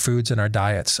done to our foods and our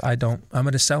diets. I'm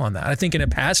going to sell on that. I think in a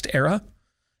past era,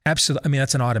 absolutely. I mean,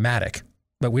 that's an automatic,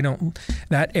 but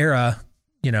that era,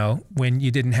 when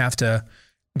you didn't have to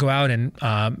go out and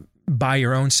buy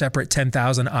your own separate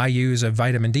 10,000 IUs of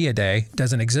vitamin D a day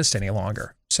doesn't exist any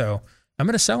longer. So I'm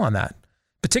going to sell on that.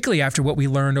 Particularly after what we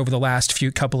learned over the last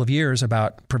couple of years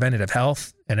about preventative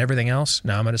health and everything else.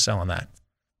 No, I'm going to sell on that.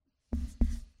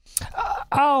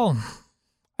 I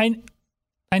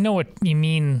know what you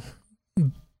mean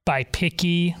by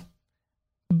picky,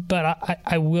 but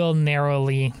I will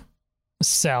narrowly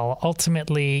sell.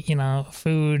 Ultimately,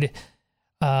 food,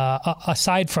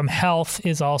 aside from health,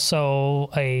 is also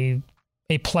a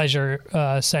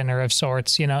pleasure center of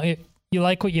sorts. You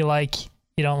like what you like,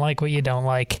 you don't like what you don't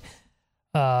like.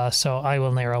 So I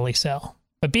will narrowly sell.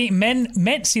 But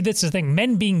men, see, that's the thing.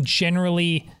 Men being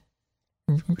generally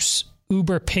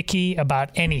uber picky about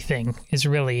anything is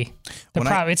really the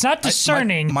problem. It's not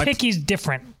discerning. Picky's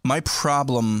different. My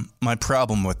problem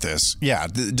with this,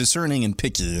 discerning and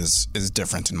picky is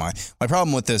different. My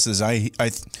problem with this is I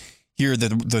hear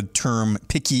the term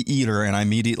picky eater, and I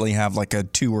immediately have like a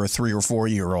 2 or 3 or 4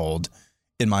 year old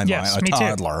in my mind, a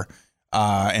toddler,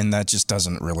 and that just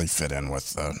doesn't really fit in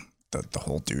with the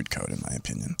whole dude code, in my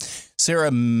opinion.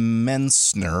 Sarah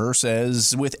Mensner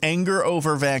says, with anger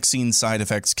over vaccine side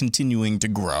effects continuing to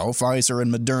grow, Pfizer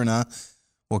and Moderna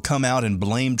will come out and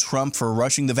blame Trump for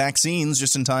rushing the vaccines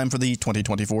just in time for the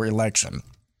 2024 election.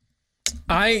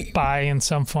 I buy in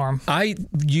some form. I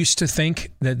used to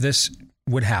think that this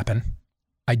would happen.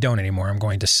 I don't anymore. I'm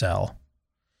going to sell.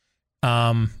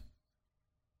 I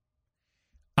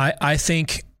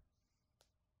think...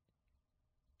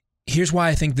 Here's why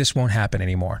I think this won't happen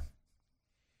anymore.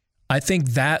 I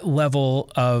think that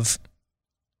level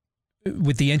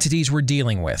with the entities we're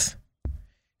dealing with,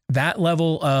 that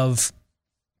level of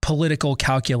political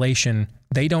calculation,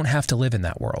 they don't have to live in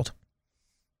that world.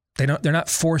 They're not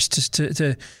forced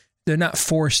they're not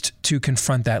forced to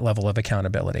confront that level of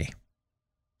accountability.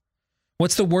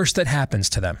 What's the worst that happens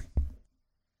to them?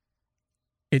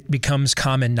 It becomes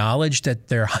common knowledge that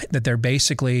they're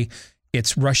basically,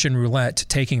 it's Russian roulette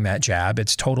taking that jab.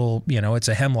 It's total, it's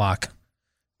a hemlock,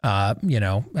 at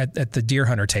the deer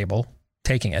hunter table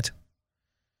taking it.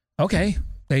 Okay.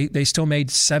 They still made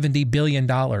 $70 billion.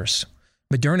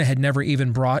 Moderna had never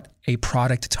even brought a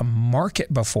product to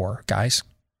market before, guys.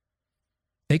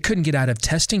 They couldn't get out of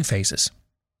testing phases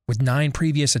with 9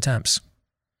 previous attempts.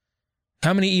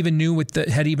 How many even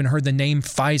had even heard the name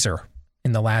Pfizer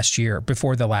in the last year,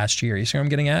 before the last year? You see what I'm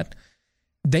getting at?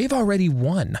 They've already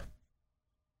won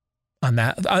on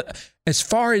that. As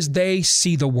far as they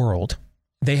see the world,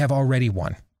 they have already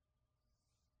won.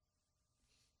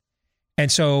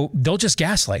 And so they'll just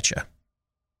gaslight you.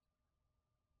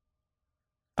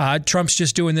 Trump's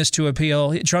just doing this to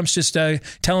appeal. Trump's just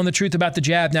telling the truth about the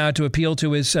jab now to appeal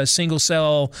to his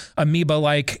single-cell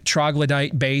amoeba-like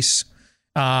troglodyte base.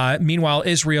 Meanwhile,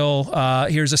 Israel,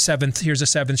 here's a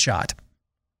seventh shot.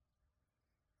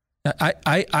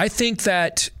 I think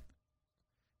that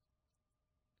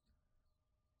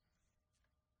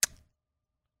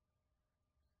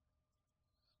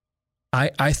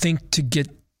I think to get,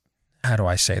 how do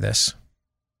I say this?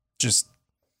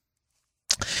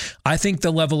 I think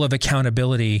the level of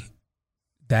accountability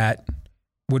that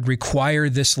would require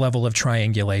this level of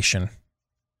triangulation,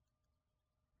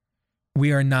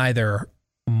 we are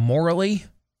morally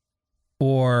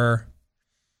or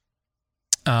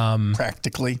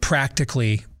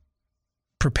practically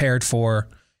prepared for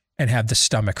and have the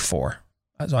stomach for.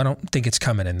 So I don't think it's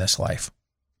coming in this life.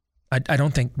 I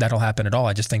don't think that'll happen at all.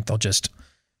 I just think they'll just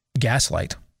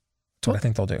gaslight. That's what I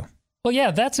think they'll do. Well,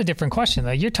 yeah, that's a different question,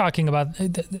 though. You're talking about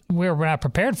where we're not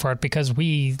prepared for it because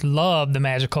we love the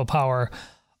magical power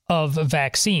of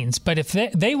vaccines. But if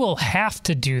they will have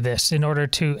to do this in order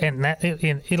to, and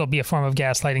it'll be a form of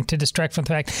gaslighting to distract from the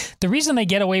fact. The reason they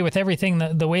get away with everything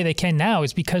the way they can now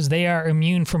is because they are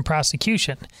immune from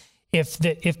prosecution. If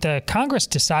the Congress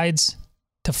decides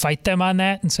to fight them on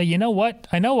that and say, you know what,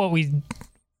 I know what we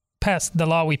the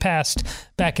law we passed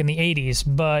back in the 80s,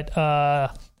 but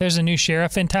there's a new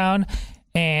sheriff in town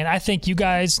And I think you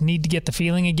guys need to get the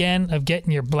feeling again of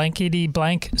getting your blankety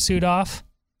blank suit off.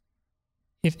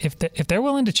 If they're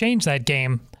willing to change that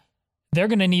game, they're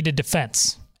going to need a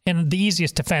defense. And the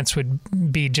easiest defense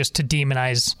would be just to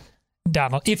demonize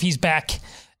Donald if he's back.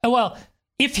 Well,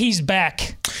 if he's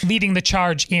back leading the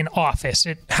charge in office.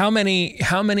 How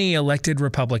many elected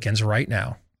Republicans right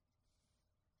now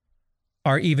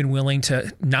are even willing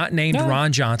to, not named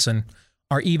Ron Johnson,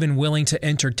 are even willing to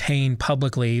entertain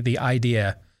publicly the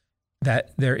idea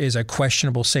that there is a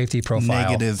questionable safety profile?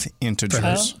 Negative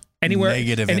integers. Anywhere,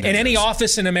 Negative in any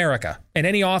office in America. In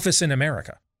any office in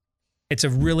America. It's a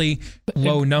really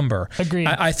low number. Agreed.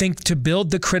 I think to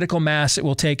build the critical mass it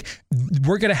will take,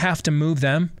 we're going to have to move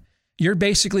them. You're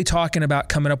basically talking about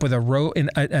coming up with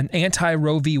an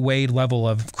anti-Roe v. Wade level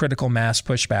of critical mass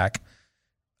pushback.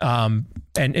 And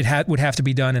it would have to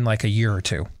be done in like a year or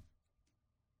two.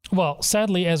 Well,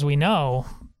 sadly, as we know,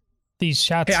 these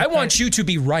shots... Hey, I want you to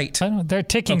be right. They're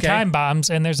ticking time bombs,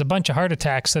 and there's a bunch of heart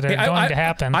attacks that are going to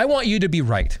happen. I want you to be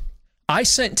right. I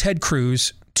sent Ted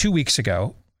Cruz 2 weeks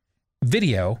ago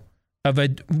video of a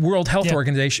World Health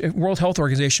Organization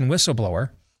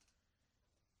whistleblower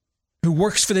who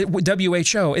works for the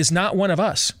WHO, is not one of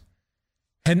us,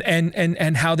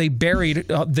 and how they buried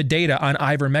the data on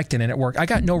ivermectin and it worked. I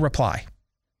got no reply,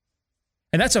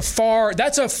 and that's a far.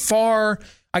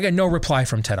 I got no reply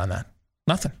from Ted on that.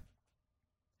 Nothing.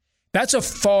 That's a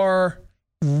far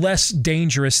less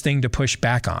dangerous thing to push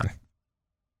back on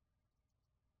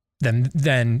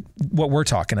than what we're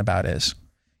talking about is.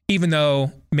 Even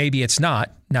though maybe it's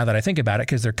not, now that I think about it,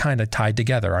 because they're kind of tied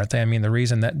together, aren't they? I mean, the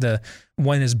reason that the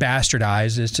one is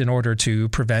bastardized is in order to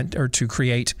prevent or to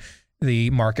create the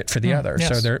market for the other.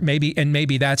 Yes. So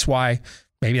maybe that's why,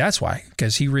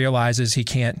 because he realizes he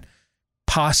can't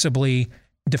possibly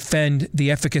defend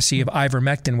the efficacy of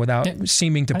ivermectin without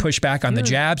seeming to push back on the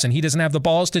jabs, and he doesn't have the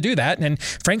balls to do that. And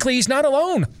frankly, he's not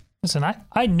alone. Listen,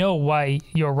 I know why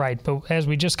you're right, but as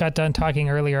we just got done talking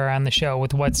earlier on the show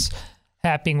with what's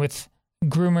happening with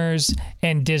groomers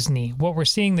and Disney, what we're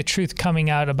seeing, the truth coming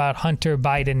out about Hunter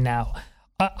Biden now,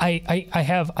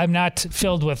 I'm not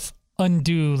filled with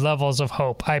undue levels of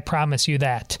hope. I promise you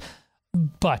that.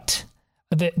 But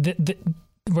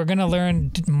we're going to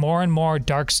learn more and more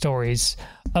dark stories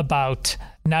about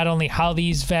not only how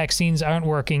these vaccines aren't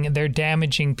working, they're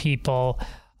damaging people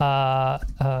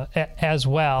as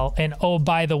well. And oh,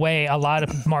 by the way, a lot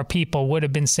of more people would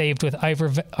have been saved with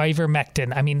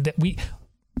ivermectin. I mean,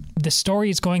 the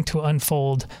story is going to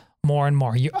unfold more and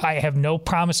more. I have no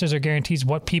promises or guarantees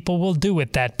what people will do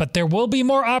with that, but there will be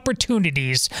more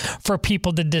opportunities for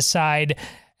people to decide,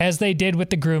 as they did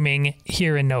with the grooming,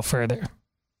 here and no further.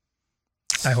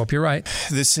 I hope you're right.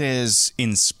 This has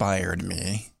inspired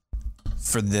me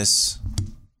for this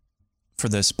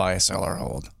buy seller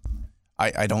hold.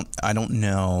 I don't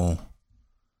know.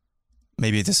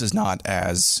 Maybe this is not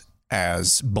as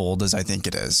bold as I think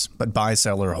it is, but buy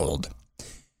seller hold.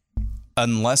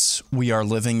 Unless we are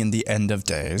living in the end of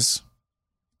days,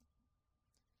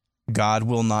 God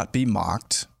will not be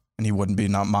mocked, and he wouldn't be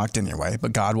not mocked anyway,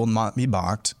 but God will not be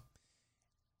mocked,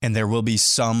 and there will be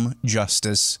some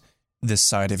justice this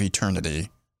side of eternity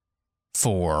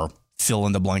for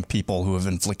fill-in-the-blank people who have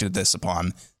inflicted this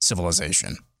upon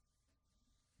civilization.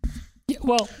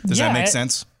 Well, does that make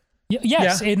sense?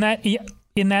 Yes, yeah.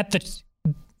 in that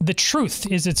the truth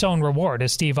is its own reward,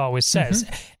 as Steve always says.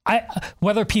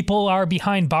 Whether people are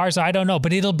behind bars, I don't know,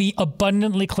 but it'll be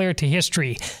abundantly clear to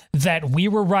history that we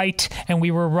were right, and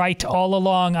we were right all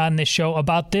along on this show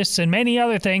about this and many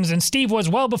other things. And Steve was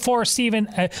well before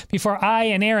before I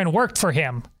and Aaron worked for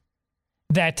him.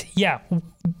 That,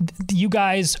 you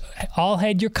guys all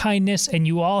had your kindness and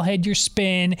you all had your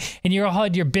spin and you all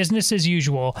had your business as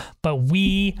usual, but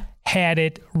we had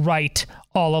it right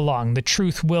all along. The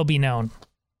truth will be known.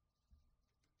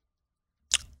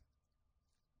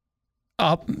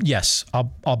 Yes,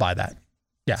 I'll buy that.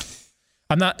 Yeah.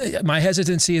 My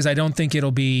hesitancy is I don't think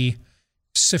it'll be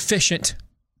sufficient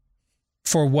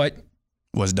for what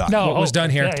was done. What was done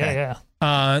here.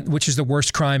 Which is the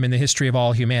worst crime in the history of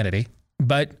all humanity.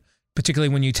 But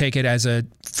particularly when you take it as the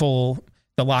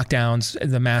lockdowns,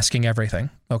 the masking,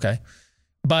 everything. Okay.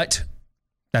 But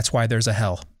that's why there's a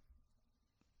hell.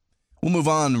 We'll move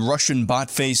on. Russian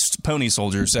bot-faced pony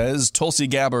soldier says Tulsi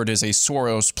Gabbard is a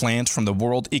Soros plant from the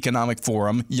World Economic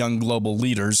Forum Young Global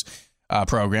Leaders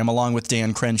program, along with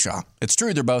Dan Crenshaw. It's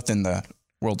true they're both in the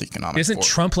World Economic Forum. Isn't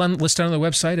Trump listed on the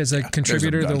website as a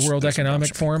contributor to the World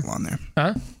Economic Forum? On there.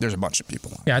 Huh? There's a bunch of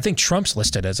people on. Yeah, I think Trump's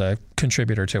listed as a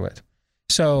contributor to it.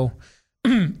 So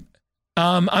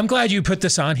I'm glad you put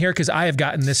this on here because I have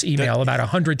gotten this email about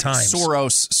 100 times.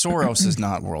 Soros is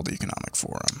not World Economic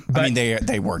Forum. But, I mean,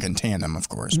 they work in tandem, of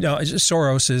course. No,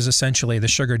 Soros is essentially the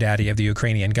sugar daddy of the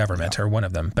Ukrainian government, or one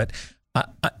of them. But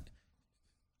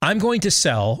I'm going to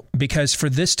sell because for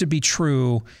this to be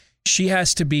true, she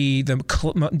has to be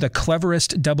the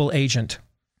cleverest double agent,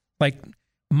 like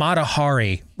Mata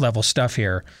Hari level stuff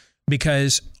here,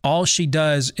 because all she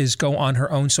does is go on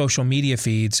her own social media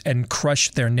feeds and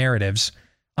crush their narratives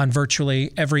on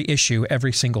virtually every issue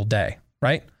every single day,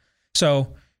 right?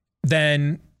 So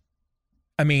then,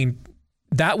 I mean,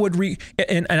 that would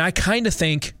and I kind of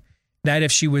think that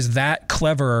if she was that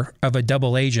clever of a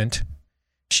double agent,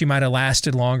 she might have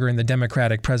lasted longer in the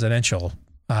Democratic presidential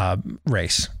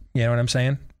race. You know what I'm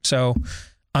saying? So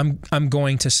I'm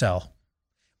going to sell.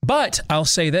 But I'll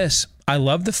say this. I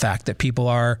love the fact that people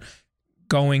are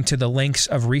going to the lengths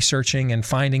of researching and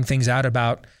finding things out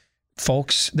about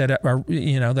folks that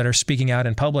are speaking out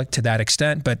in public to that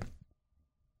extent. But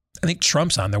I think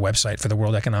Trump's on their website for the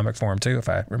World Economic Forum too, if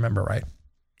I remember right.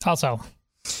 Also.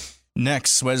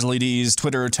 Next, Wesley D's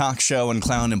Twitter talk show and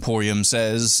clown emporium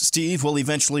says Steve will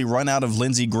eventually run out of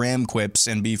Lindsey Graham quips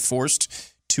and be forced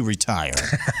to retire.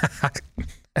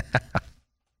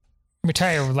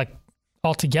 Retire like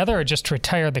altogether, or just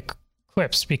retire the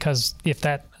quips? Because if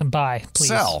that, buy, please.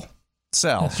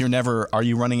 Sell. Are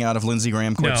you running out of Lindsey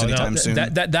Graham quips anytime soon?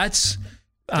 That's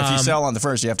if you sell on the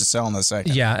first, you have to sell on the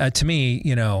second. Yeah, to me,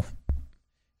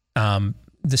 the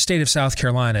state of South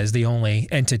Carolina is the only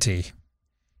entity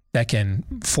that can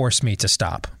force me to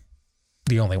stop.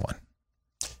 The only one.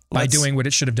 By doing what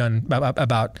it should have done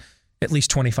about at least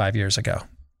 25 years ago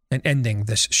and ending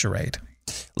this charade.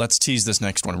 Let's tease this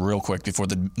next one real quick before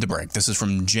the break. This is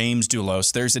from James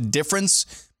Doulos. There's a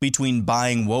difference between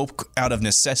buying woke out of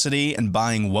necessity and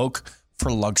buying woke for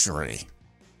luxury.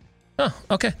 Oh,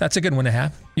 okay. That's a good one to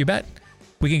have. You bet.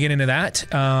 We can get into that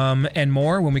and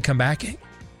more when we come back.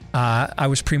 I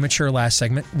was premature last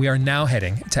segment. We are now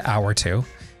heading to hour 2.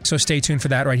 So stay tuned for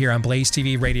that right here on Blaze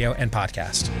TV, radio, and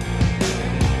podcast.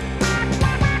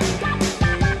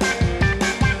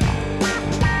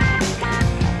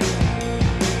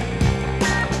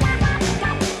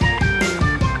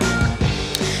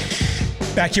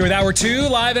 Back here with Hour 2,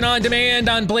 live and on demand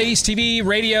on Blaze TV,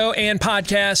 radio, and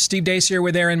podcast. Steve Deace here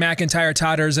with Aaron McIntyre,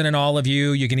 Todd Erzin, and all of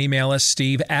you. You can email us,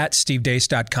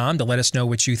 steve@stevedeace.com, to let us know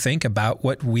what you think about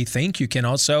what we think. You can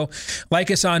also like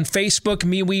us on Facebook,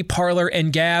 MeWe, Parler,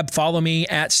 and Gab. Follow me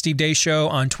at Steve Deace Show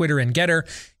on Twitter and Getter.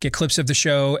 Get clips of the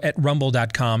show at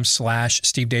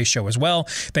rumble.com/Steve Deace Show as well.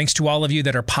 Thanks to all of you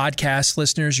that are podcast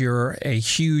listeners. You're a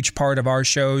huge part of our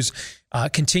show's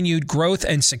continued growth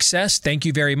and success. Thank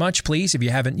you very much. Please, if you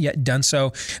haven't yet done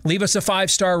so, leave us a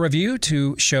 5-star review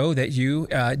to show that you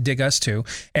dig us too,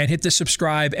 and hit the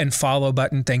subscribe and follow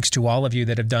button. Thanks to all of you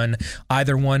that have done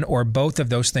either one or both of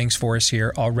those things for us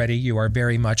here already. You are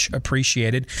very much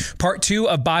appreciated. Part 2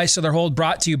 of Buy, Sell, or Hold,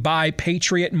 brought to you by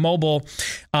Patriot Mobile.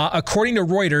 According to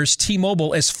Reuters,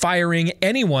 T-Mobile is firing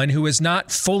anyone who is not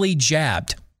fully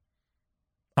jabbed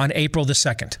on April the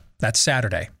 2nd. That's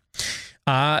Saturday.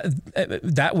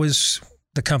 That was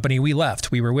the company we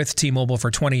left. We were with T-Mobile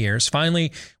for 20 years.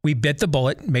 Finally, we bit the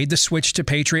bullet, made the switch to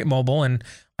Patriot Mobile, and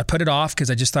I put it off because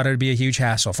I just thought it would be a huge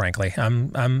hassle, frankly.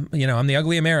 I'm the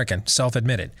ugly American,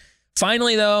 self-admitted.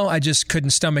 Finally, though, I just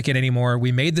couldn't stomach it anymore.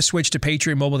 We made the switch to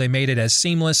Patriot Mobile. They made it as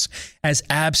seamless as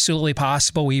absolutely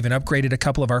possible. We even upgraded a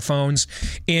couple of our phones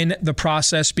in the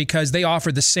process because they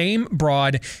offer the same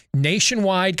broad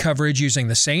nationwide coverage using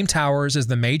the same towers as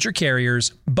the major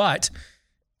carriers, but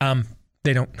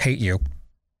they don't hate you.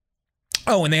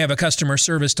 Oh, and they have a customer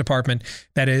service department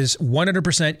that is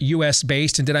 100% U.S.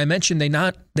 based. And did I mention they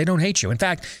don't hate you? In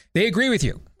fact, they agree with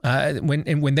you.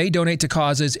 When they donate to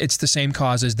causes, it's the same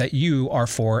causes that you are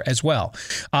for as well.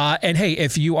 And hey,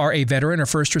 if you are a veteran or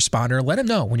first responder, let them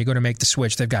know when you go to make the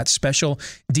switch. They've got special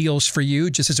deals for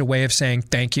you, just as a way of saying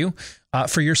thank you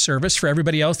for your service. For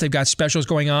everybody else, they've got specials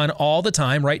going on all the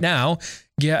time right now.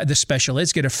 Yeah, the special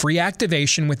is get a free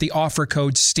activation with the offer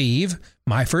code Steve,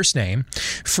 my first name.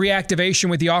 Free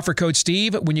activation with the offer code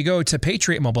Steve when you go to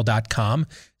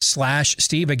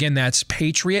patriotmobile.com/Steve. Again, that's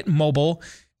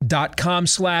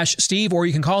patriotmobile.com/Steve, or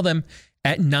you can call them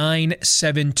at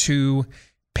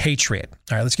 972-PATRIOT.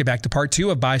 All right, let's get back to part 2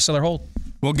 of Buy, Sell, or Hold.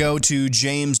 We'll go to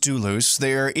James Doulos.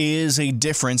 There is a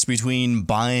difference between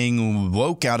buying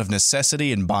woke out of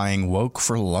necessity and buying woke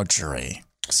for luxury.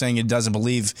 Saying it doesn't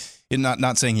believe,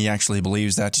 not saying he actually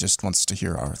believes that, just wants to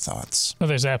hear our thoughts. Well,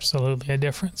 there's absolutely a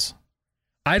difference.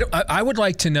 I would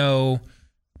like to know,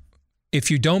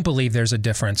 if you don't believe there's a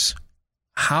difference,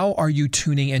 how are you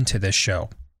tuning into this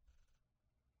show?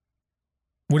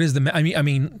 What is the? I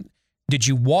mean, did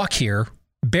you walk here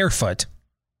barefoot,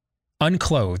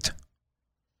 unclothed,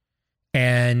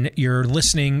 and you're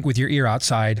listening with your ear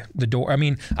outside the door? I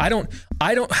mean, I don't.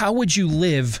 How would you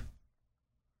live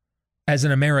as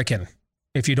an American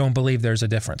if you don't believe there's a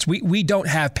difference? We don't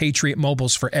have Patriot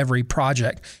Mobiles for every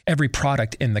project, every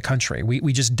product in the country.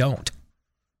 We just don't.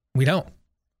 We don't.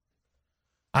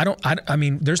 I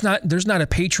mean, there's not a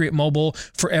Patriot Mobile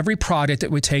for every product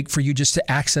it would take for you just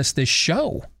to access this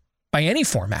show by any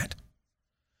format.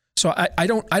 So I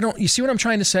don't, you see what I'm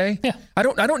trying to say? Yeah. I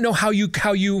don't know how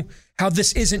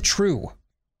this isn't true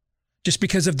just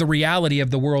because of the reality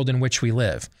of the world in which we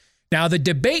live. Now, the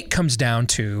debate comes down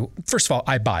to, first of all,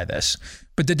 I buy this,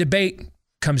 but the debate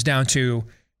comes down to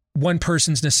one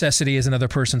person's necessity is another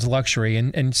person's luxury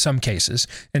in some cases.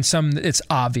 In some, it's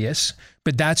obvious,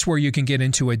 but that's where you can get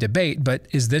into a debate. But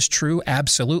is this true?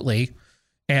 Absolutely.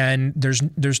 And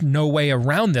there's no way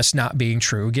around this not being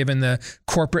true, given the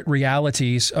corporate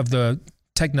realities of the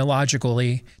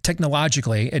technologically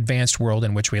advanced world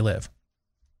in which we live.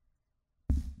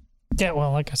 Yeah,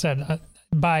 well, like I said,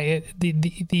 by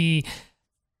it,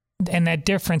 and that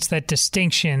difference, that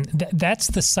distinction, that's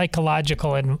the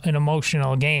psychological and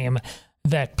emotional game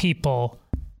that people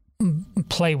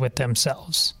play with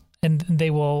themselves. And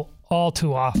they will all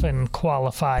too often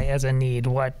qualify as a need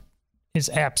what is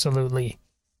absolutely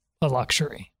a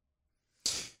luxury.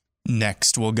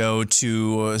 Next, we'll go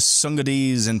to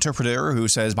Sungadi's interpreter, who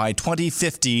says by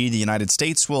 2050, the United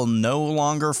States will no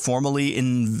longer formally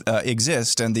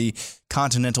exist, and the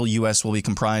continental U.S. will be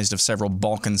comprised of several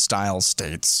Balkan-style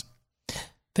states.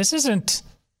 This isn't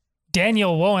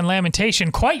Daniel Woe and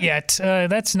Lamentation quite yet.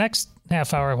 That's next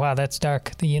half hour. Wow, that's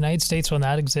dark. The United States will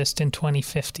not exist in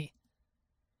 2050.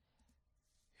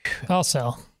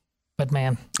 Also, but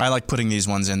man, I like putting these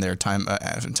ones in there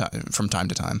from time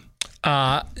to time.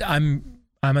 I'm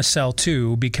a sell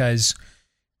too, because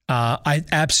I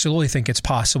absolutely think it's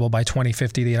possible by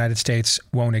 2050 the United States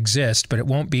won't exist, but it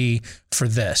won't be for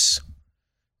this.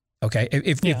 Okay,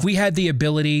 if we had the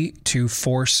ability to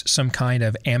force some kind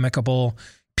of amicable,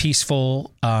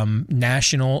 peaceful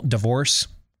national divorce,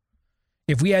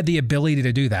 if we had the ability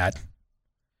to do that,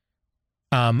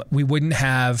 we wouldn't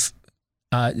have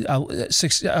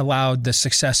allowed the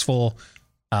successful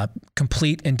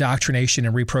complete indoctrination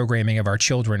and reprogramming of our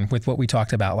children with what we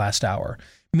talked about last hour.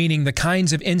 Meaning the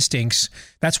kinds of instincts,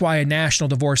 that's why a national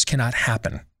divorce cannot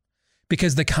happen.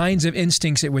 Because the kinds of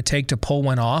instincts it would take to pull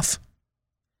one off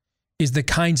is the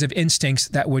kinds of instincts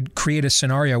that would create a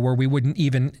scenario where we wouldn't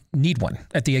even need one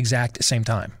at the exact same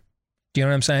time. Do you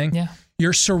know what I'm saying? Yeah.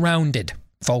 You're surrounded,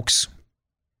 folks.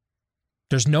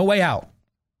 There's no way out,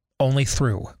 only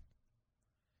through.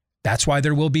 That's why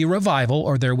there will be revival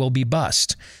or there will be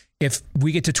bust. If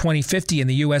we get to 2050 and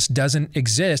the U.S. doesn't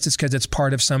exist, it's because it's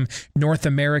part of some North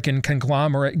American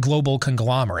conglomerate, global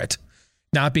conglomerate,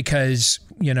 not because,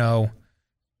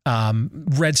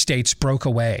 red states broke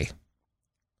away.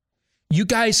 You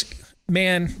guys,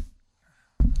 man.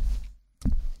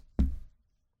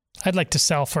 I'd like to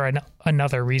sell for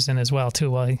another reason as well,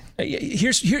 too.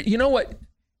 Here, you know what?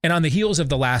 And on the heels of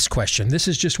the last question, this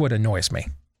is just what annoys me.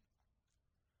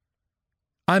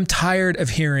 I'm tired of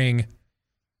hearing,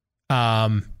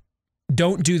 don't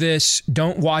do this,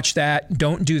 don't watch that,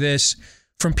 don't do this,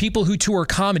 from people who tour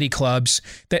comedy clubs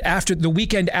that after the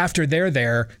weekend after they're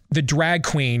there, the drag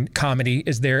queen comedy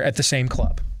is there at the same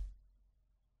club.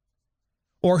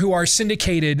 Or who are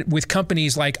syndicated with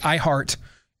companies like iHeart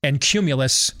and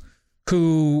Cumulus,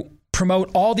 who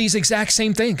promote all these exact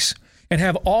same things and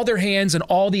have all their hands in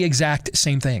all the exact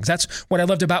same things. That's what I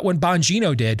loved about what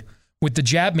Bongino did with the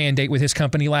jab mandate with his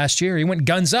company last year. He went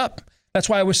guns up. That's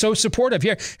why I was so supportive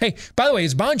here. Hey, by the way,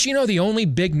 is Bongino the only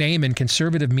big name in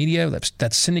conservative media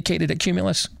that's syndicated at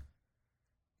Cumulus?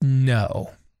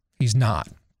 No, he's not.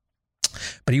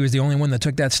 But he was the only one that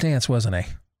took that stance, wasn't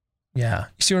he? Yeah.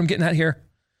 You see what I'm getting at here?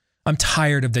 I'm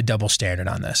tired of the double standard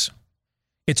on this.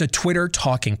 It's a Twitter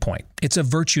talking point. It's a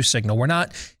virtue signal. We're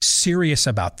not serious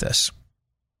about this.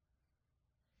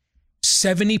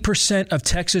 70% of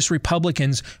Texas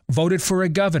Republicans voted for a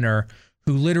governor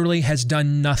who literally has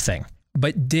done nothing,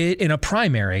 but did in a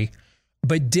primary,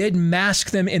 but did mask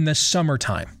them in the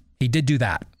summertime. He did do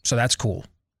that. So that's cool.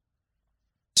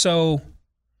 So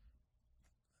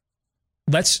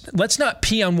let's not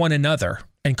pee on one another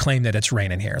and claim that it's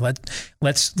raining here.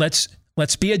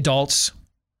 Let's be adults.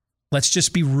 Let's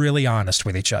just be really honest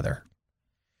with each other.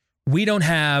 We don't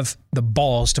have the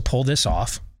balls to pull this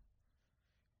off.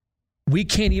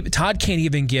 Todd can't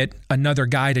even get another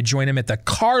guy to join him at the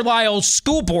Carlisle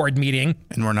school board meeting.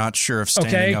 And we're not sure if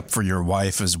standing up for your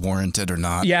wife is warranted or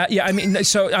not. Yeah. I mean,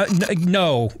 so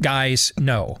no, guys,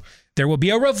 no. There will be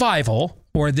a revival,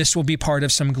 or this will be part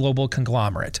of some global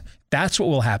conglomerate. That's what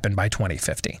will happen by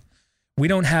 2050. We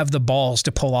don't have the balls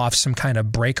to pull off some kind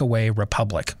of breakaway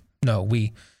republic. No,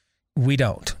 we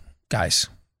don't, guys.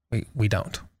 We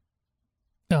don't.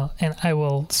 No, and I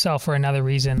will sell for another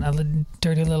reason. A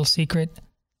dirty little secret.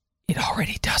 It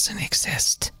already doesn't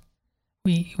exist.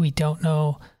 We don't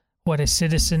know what a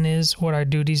citizen is, what our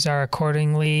duties are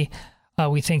accordingly.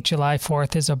 We think July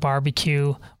 4th is a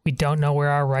barbecue. We don't know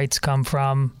where our rights come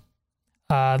from.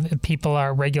 People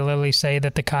are regularly say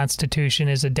that the Constitution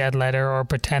is a dead letter or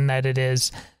pretend that it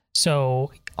is.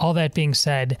 So all that being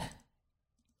said,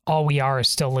 all we are is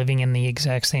still living in the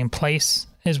exact same place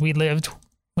as we lived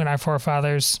when our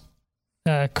forefathers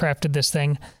crafted this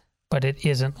thing, but it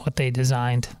isn't what they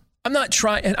designed. I'm not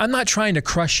trying to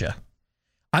crush you.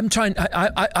 I'm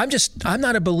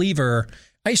not a believer.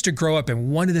 I used to grow up,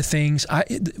 and one of the things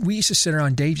we used to sit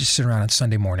around. Dave used to sit around on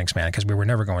Sunday mornings, man, because we were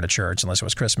never going to church unless it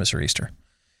was Christmas or Easter.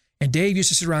 And Dave used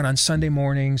to sit around on Sunday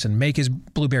mornings and make his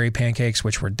blueberry pancakes,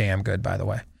 which were damn good, by the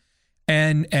way,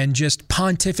 and just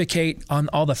pontificate on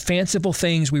all the fanciful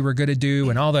things we were going to do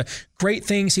and all the great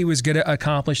things he was going to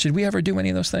accomplish. Did we ever do any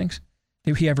of those things?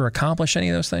 Did he ever accomplish any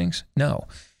of those things? No.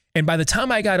 And by the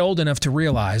time I got old enough to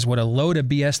realize what a load of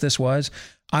BS this was,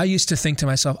 I used to think to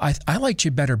myself, I liked you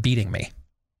better beating me.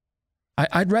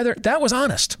 I'd rather, that was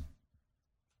honest.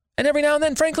 And every now and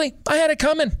then, frankly, I had it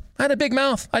coming. I had a big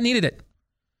mouth. I needed it.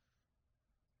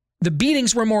 The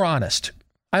beatings were more honest.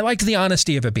 I liked the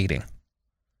honesty of a beating.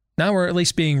 Now we're at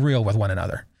least being real with one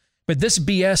another. But this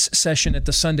BS session at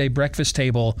the Sunday breakfast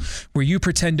table where you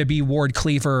pretend to be Ward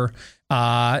Cleaver / Hugh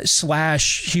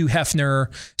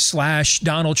Hefner /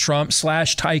 Donald Trump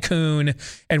 / Tycoon,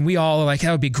 and we all are like,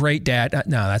 that would be great, Dad.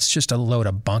 No, that's just a load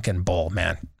of bunk and bull,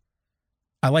 man.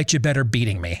 I liked you better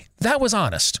beating me. That was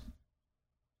honest.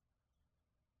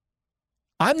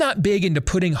 I'm not big into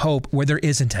putting hope where there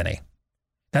isn't any.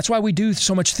 That's why we do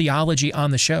so much theology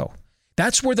on the show.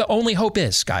 That's where the only hope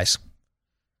is, guys.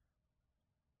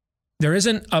 There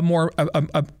isn't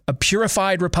a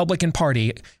purified Republican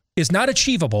Party is not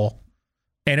achievable,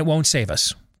 and it won't save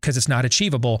us because it's not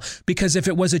achievable. Because if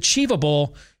it was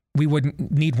achievable, we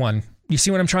wouldn't need one. You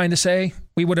see what I'm trying to say?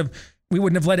 We wouldn't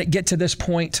have let it get to this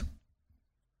point.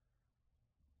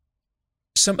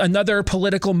 Another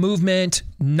political movement,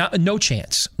 no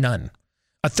chance, none.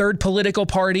 A third political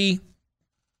party.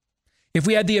 If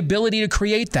we had the ability to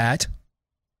create that,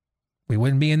 we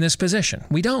wouldn't be in this position.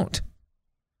 We don't.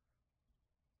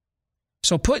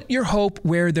 So put your hope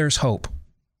where there's hope.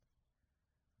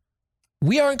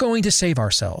 We aren't going to save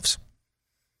ourselves.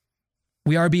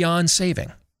 We are beyond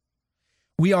saving.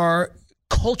 We are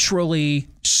culturally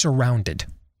surrounded.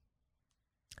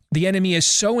 The enemy is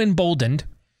so emboldened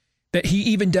that he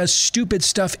even does stupid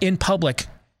stuff in public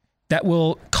that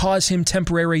will cause him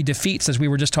temporary defeats, as we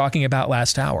were just talking about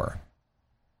last hour.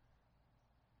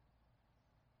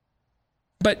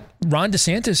 But Ron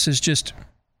DeSantis is just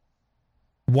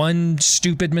one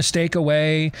stupid mistake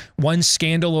away, one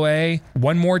scandal away,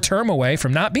 one more term away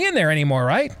from not being there anymore,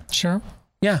 right? Sure.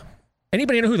 Yeah.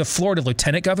 Anybody know who the Florida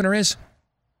lieutenant governor is?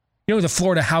 You know who the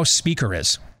Florida House Speaker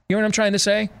is? You know what I'm trying to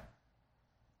say?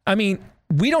 I mean,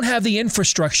 we don't have the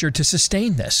infrastructure to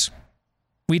sustain this.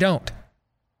 We don't.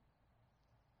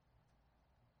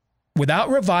 Without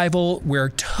revival, we're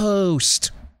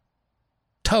toast.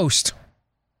 Toast.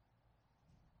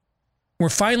 We're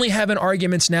finally having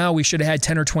arguments now we should have had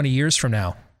 10 or 20 years from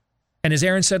now. And as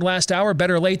Aaron said last hour,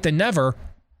 better late than never.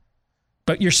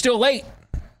 But you're still late.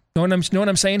 Know what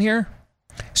I'm saying here?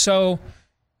 So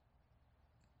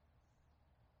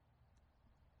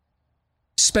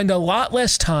spend a lot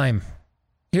less time.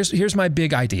 Here's my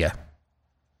big idea.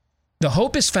 The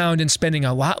hope is found in spending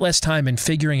a lot less time in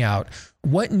figuring out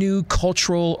what new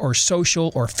cultural or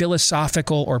social or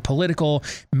philosophical or political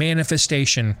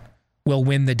manifestation will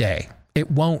win the day.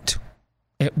 It won't.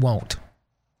 It won't.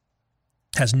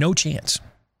 Has no chance.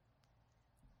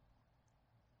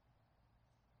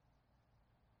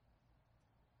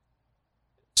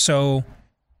 So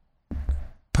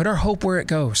put our hope where it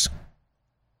goes.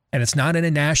 And it's not in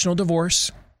a national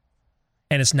divorce.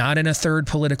 And it's not in a third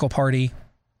political party.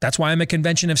 That's why I'm a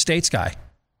convention of states guy.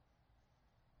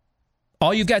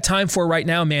 All you've got time for right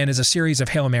now, man, is a series of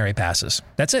Hail Mary passes.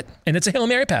 That's it. And it's a Hail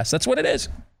Mary pass. That's what it is.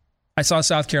 I saw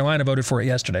South Carolina voted for it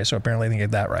yesterday, so apparently they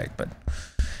get that right. But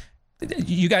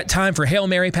you got time for Hail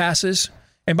Mary passes.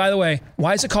 And by the way,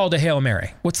 why is it called a Hail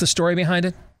Mary? What's the story behind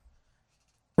it?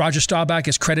 Roger Staubach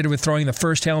is credited with throwing the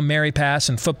first Hail Mary pass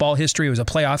in football history. It was a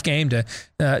playoff game to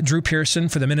Drew Pearson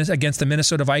against the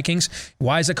Minnesota Vikings.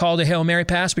 Why is it called a Hail Mary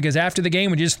pass? Because after the game,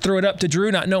 when you just threw it up to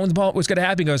Drew, not knowing the ball was going to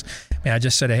happen, he goes, man, I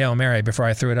just said a Hail Mary before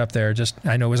I threw it up there.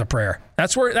 I know it was a prayer.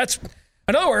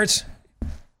 In other words,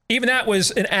 even that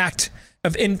was an act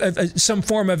of some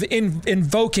form of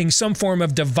invoking some form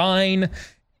of divine,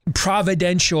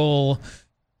 providential,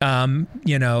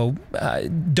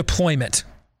 deployment.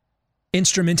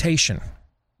 Instrumentation.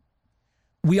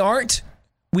 We tried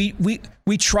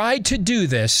to do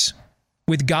this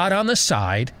with God on the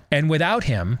side and without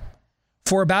him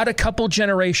for about a couple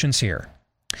generations here.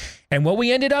 And what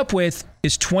we ended up with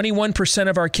is 21%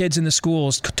 of our kids in the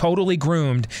schools totally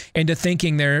groomed into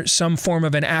thinking they're some form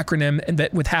of an acronym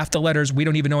that with half the letters, we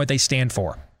don't even know what they stand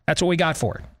for. That's what we got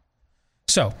for it.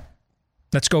 So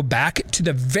let's go back to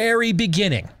the very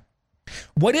beginning.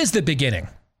 What is the beginning?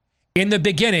 In the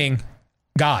beginning,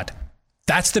 God.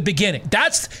 That's the beginning.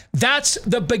 That's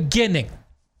the beginning.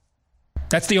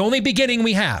 That's the only beginning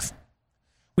we have.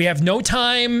 We have no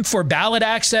time for ballot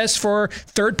access for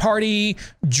third-party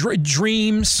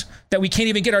dreams that we can't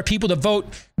even get our people to vote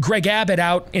Greg Abbott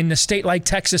out in a state like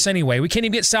Texas anyway. We can't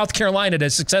even get South Carolina to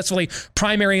successfully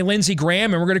primary Lindsey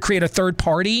Graham, and we're going to create a third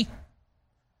party.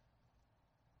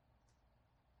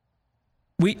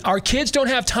 Our kids don't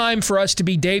have time for us to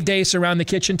be Dave Deace around the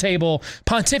kitchen table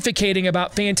pontificating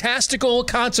about fantastical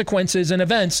consequences and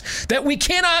events that we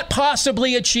cannot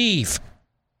possibly achieve.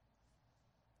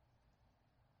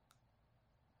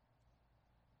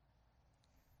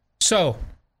 So,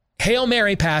 Hail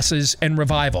Mary passes and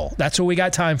revival. That's what we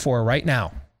got time for right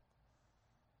now.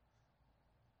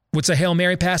 What's a Hail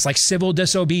Mary pass? Like civil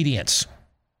disobedience.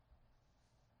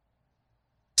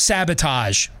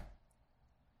 Sabotage.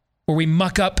 Where we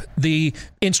muck up the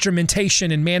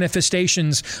instrumentation and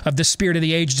manifestations of the spirit of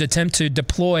the age to attempt to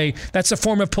deploy. That's a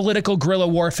form of political guerrilla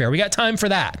warfare. We got time for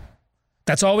that.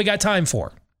 That's all we got time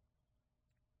for.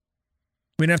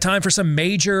 We don't have time for some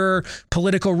major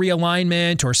political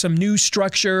realignment or some new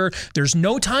structure. There's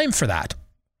no time for that.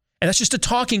 And that's just a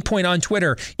talking point on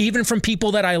Twitter. Even from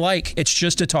people that I like, it's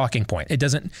just a talking point. It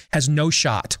has no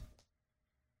shot.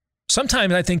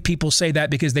 Sometimes I think people say that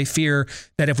because they fear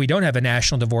that if we don't have a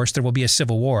national divorce, there will be a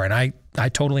civil war. And I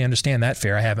totally understand that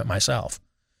fear. I have it myself.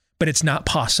 But it's not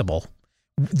possible.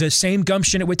 The same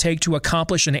gumption it would take to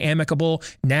accomplish an amicable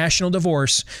national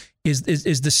divorce is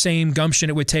the same gumption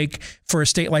it would take for a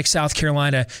state like South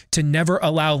Carolina to never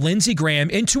allow Lindsey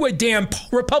Graham into a damn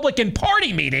Republican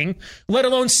Party meeting, let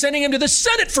alone sending him to the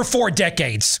Senate for 4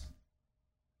 decades.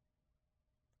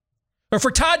 Or for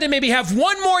Todd to maybe have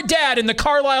one more dad in the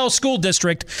Carlisle School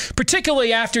District,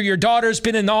 particularly after your daughter's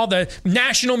been in all the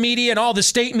national media and all the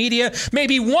state media,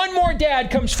 maybe one more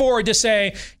dad comes forward to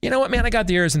say, you know what, man, I got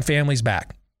the Ayers and families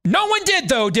back. No one did,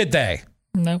 though, did they?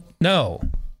 No.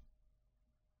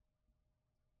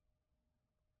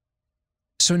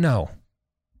 So no.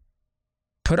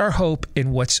 Put our hope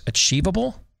in what's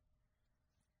achievable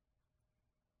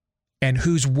and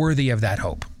who's worthy of that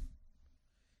hope.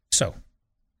 So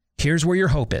here's where your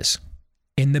hope is.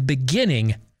 In the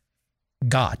beginning,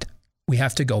 God. We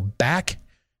have to go back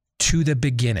to the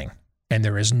beginning. And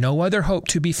there is no other hope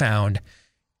to be found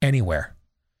anywhere.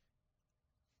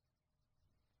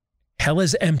 Hell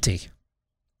is empty,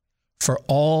 for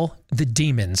all the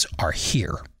demons are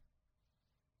here.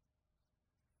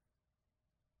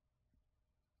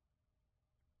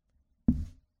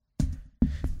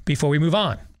 Before we move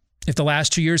on, if the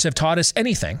last 2 years have taught us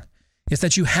anything, is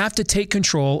that you have to take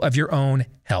control of your own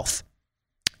health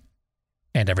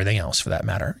and everything else for that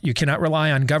matter. You cannot rely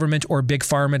on government or big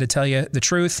pharma to tell you the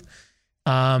truth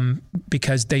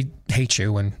because they hate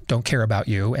you and don't care about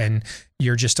you and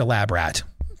you're just a lab rat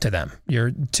to them.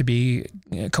 You're to be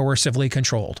coercively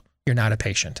controlled. You're not a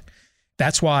patient.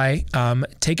 That's why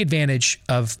take advantage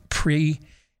of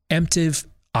preemptive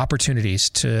opportunities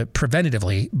to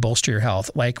preventatively bolster your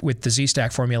health, like with the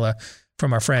Z-Stack formula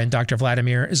from our friend, Dr.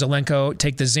 Vladimir Zelenko.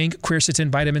 Take the zinc, quercetin,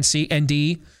 vitamin C, and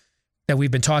D that we've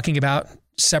been talking about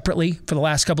separately for the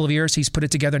last couple of years. He's put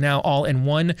it together now all in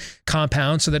one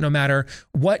compound so that no matter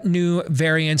what new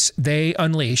variants they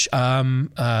unleash,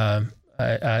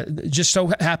 just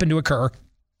so happen to occur,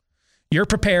 you're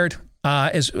prepared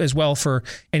as well for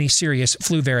any serious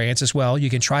flu variants as well. You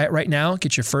can try it right now.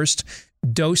 Get your first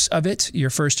dose of it,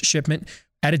 your first shipment,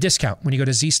 at a discount when you go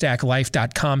to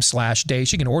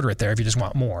zstacklife.com/DACE. You can order it there if you just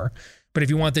want more. But if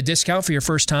you want the discount for your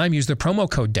first time, use the promo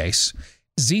code DACE.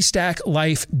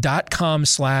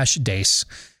 zstacklife.com/DACE.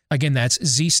 Again, that's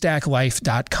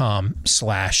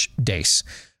zstacklife.com/DACE.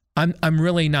 I'm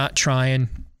really not trying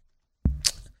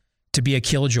to be a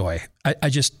killjoy.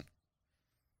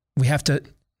 We have to,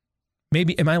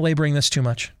 maybe, am I laboring this too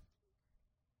much?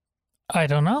 I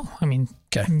don't know. I mean,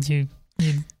 okay.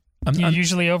 You're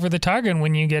usually over the target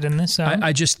when you get in this zone.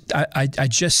 I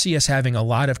just see us having a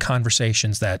lot of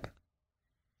conversations that,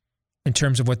 in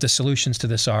terms of what the solutions to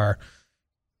this are,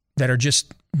 that are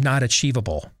just not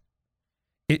achievable.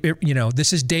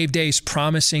 This is Dave Deace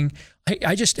promising, hey,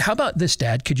 how about this,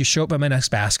 Dad? Could you show up at my next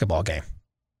basketball game?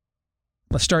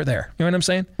 Let's start there. You know what I'm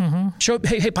saying? Mm-hmm.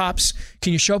 Hey, Pops,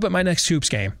 can you show up at my next hoops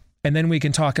game? And then we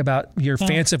can talk about your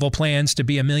fanciful plans to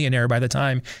be a millionaire by the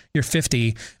time you're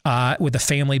 50 with a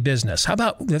family business. How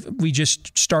about we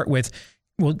just start with,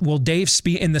 will Dave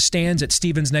be in the stands at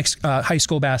Stephen's next high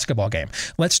school basketball game?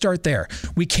 Let's start there.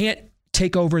 We can't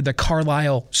take over the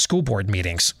Carlisle school board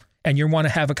meetings and you want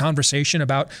to have a conversation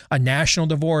about a national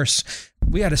divorce.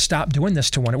 We got to stop doing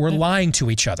this to one. We're lying to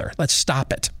each other. Let's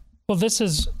stop it. Well,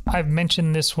 I've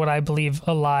mentioned this, what I believe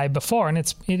a lie before, and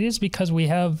it is because we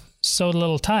have so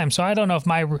little time. So I don't know if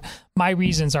my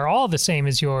reasons are all the same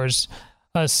as yours,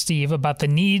 Steve, about the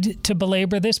need to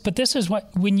belabor this. But this is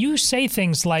when you say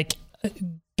things like,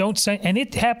 don't say, and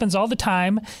it happens all the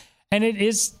time, and it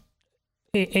is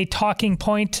a talking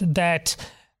point that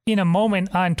in a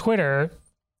moment on Twitter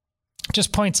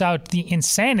just points out the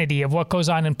insanity of what goes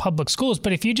on in public schools.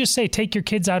 But if you just say, take your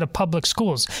kids out of public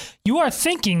schools, you are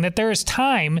thinking that there is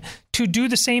time to do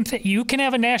the same thing. You can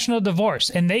have a national divorce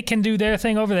and they can do their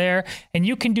thing over there and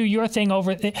you can do your thing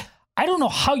over there. I don't know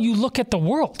how you look at the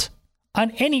world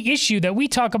on any issue that we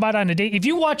talk about on a day. If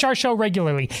you watch our show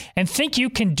regularly and think you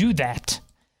can do that,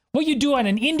 what you do on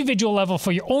an individual level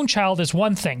for your own child is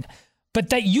one thing. But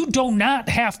that you do not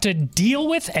have to deal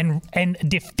with and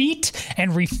defeat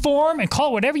and reform and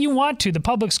call whatever you want to the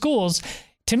public schools,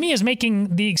 to me is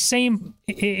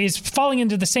falling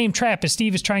into the same trap as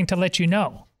Steve is trying to let you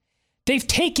know. They've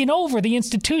taken over the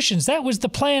institutions. That was the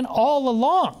plan all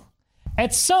along.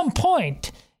 At some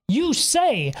point, you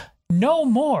say, no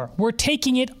more. We're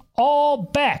taking it all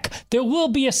back. There will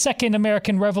be a second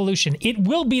American Revolution. It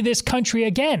will be this country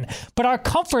again. But our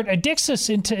comfort gets us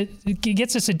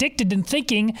addicted in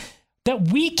thinking that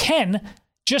we can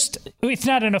just, it's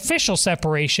not an official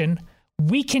separation,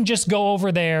 we can just go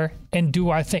over there and do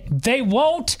our thing. They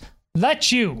won't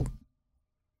let you.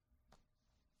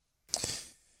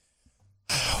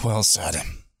 Well said.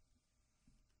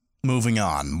 Moving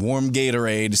on, Warm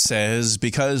Gatorade says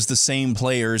because the same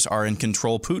players are in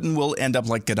control, Putin will end up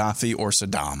like Gaddafi or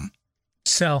Saddam.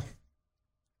 Sell.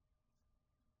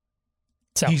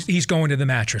 He's going to the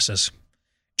mattresses.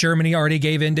 Germany already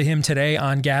gave in to him today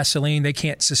on gasoline. They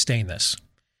can't sustain this.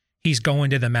 He's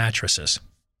going to the mattresses.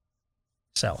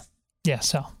 Sell. Yeah,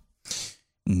 sell.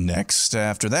 Next,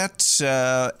 after that,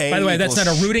 by the way, that's not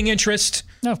a rooting interest.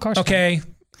 No, of course not. Okay.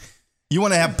 You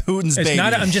want to have Putin's baby.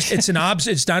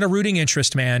 It's not a rooting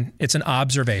interest, man. It's an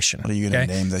observation. What are you going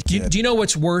to name that kid? Do you know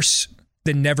what's worse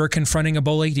than never confronting a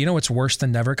bully? Do you know what's worse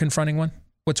than never confronting one?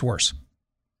 What's worse?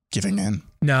 Giving in.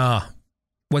 Nah.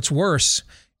 What's worse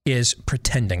is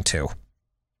pretending to.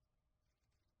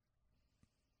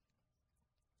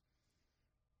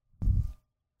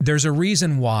 There's a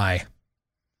reason why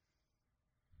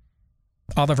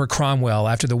Oliver Cromwell,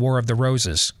 after the War of the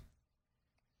Roses,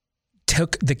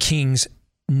 took the king's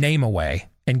name away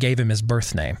and gave him his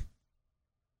birth name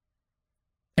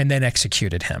and then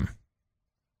executed him.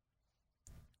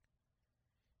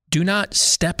 Do not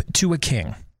step to a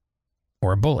king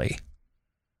or a bully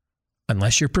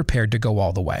unless you're prepared to go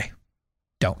all the way.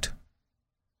 Don't.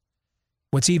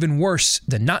 What's even worse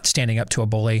than not standing up to a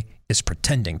bully is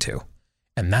pretending to.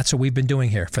 And that's what we've been doing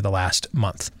here for the last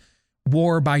month.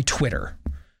 War by Twitter.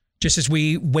 Just as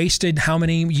we wasted how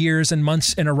many years and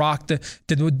months in Iraq,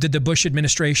 the Bush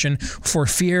administration, for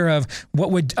fear of what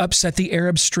would upset the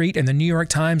Arab Street and the New York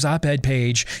Times op-ed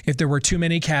page if there were too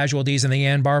many casualties in the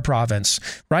Anbar province,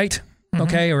 right? Mm-hmm.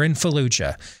 Okay, or in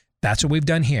Fallujah. That's what we've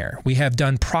done here. We have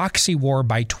done proxy war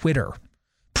by Twitter,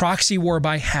 proxy war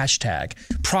by hashtag,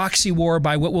 proxy war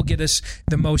by what will get us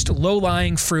the most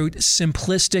low-lying fruit,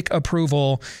 simplistic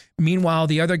approval. Meanwhile,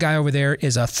 the other guy over there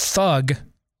is a thug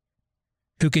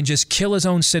who can just kill his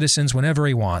own citizens whenever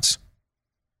he wants.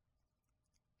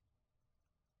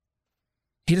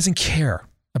 He doesn't care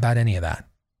about any of that.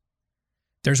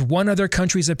 There's one other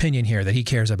country's opinion here that he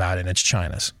cares about, and it's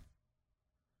China's.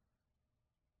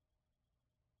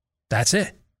 That's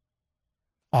it.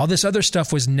 All this other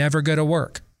stuff was never going to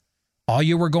work. All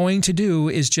you were going to do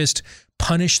is just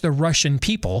punish the Russian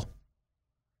people,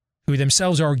 who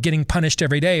themselves are getting punished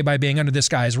every day by being under this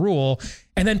guy's rule,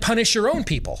 and then punish your own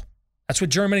people. That's what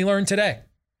Germany learned today.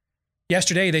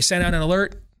 Yesterday, they sent out an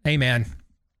alert. Hey, man,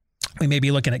 we may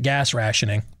be looking at gas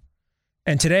rationing.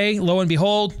 And today, lo and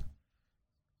behold,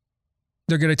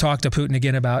 they're going to talk to Putin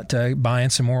again about buying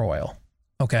some more oil.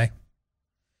 Okay.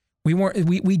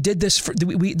 We did this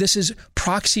this is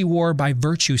proxy war by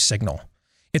virtue signal.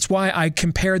 It's why I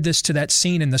compared this to that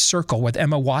scene in The Circle with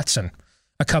Emma Watson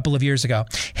a couple of years ago.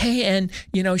 Hey, and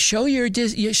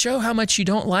show how much you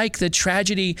don't like the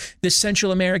tragedy this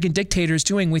Central American dictator is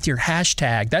doing with your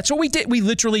hashtag. That's what we did. We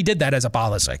literally did that as a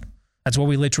policy. That's what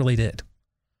we literally did.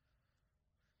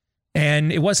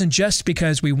 And it wasn't just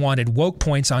because we wanted woke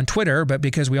points on Twitter, but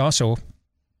because we also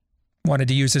wanted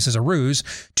to use this as a ruse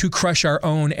to crush our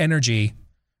own energy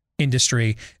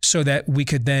industry so that we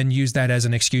could then use that as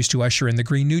an excuse to usher in the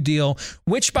Green New Deal,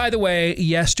 which, by the way,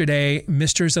 yesterday,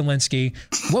 Mr. Zelensky,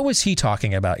 what was he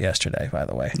talking about yesterday, by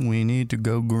the way? We need to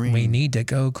go green. We need to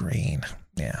go green.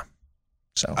 Yeah.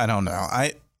 So I don't know.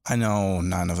 I know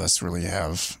none of us really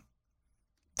have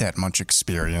that much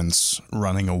experience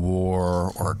running a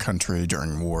war or a country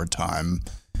during wartime.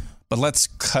 But let's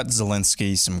cut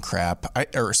Zelensky some crap.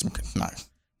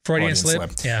 Freudian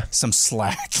slip. Yeah. Some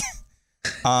slack.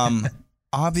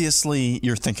 Obviously,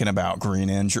 you're thinking about green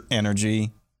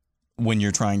energy when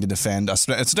you're trying to defend,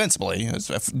 ostensibly,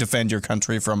 defend your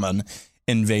country from an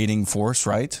invading force,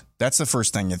 right? That's the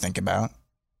first thing you think about.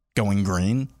 Going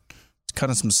green. It's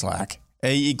cutting some slack.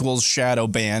 A equals shadow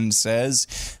ban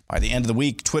says, by the end of the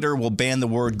week, Twitter will ban the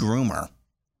word groomer.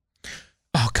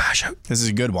 Oh, gosh. This is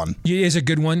a good one. It is a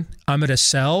good one. I'm going to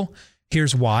sell.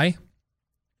 Here's why.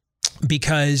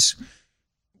 Because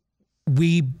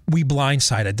we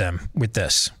blindsided them with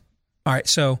this. All right,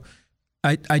 so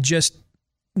I just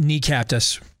kneecapped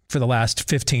us for the last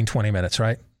 15, 20 minutes,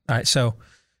 right? All right, so,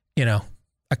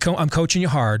 I'm coaching you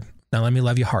hard. Now let me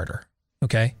love you harder,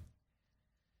 okay?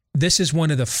 This is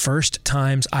one of the first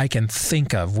times I can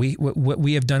think of what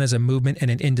we have done as a movement and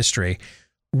an industry.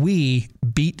 We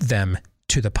beat them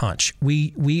to the punch.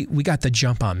 We got the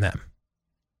jump on them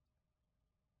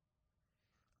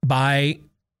by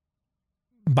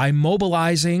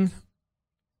mobilizing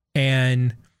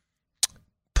and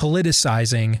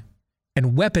politicizing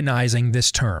and weaponizing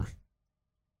this term.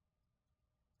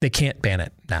 They can't ban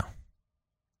it now.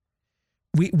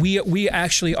 We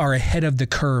actually are ahead of the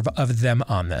curve of them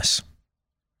on this,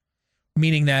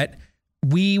 meaning that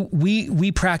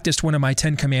we practiced one of my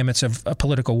 10 commandments of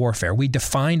political warfare. We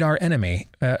defined our enemy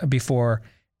before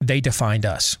they defined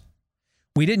us.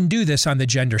 We didn't do this on the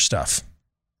gender stuff.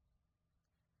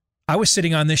 I was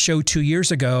sitting on this show 2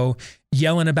 years ago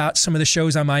yelling about some of the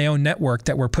shows on my own network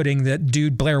that were putting the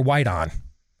dude Blair White on.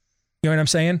 You know what I'm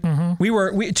saying?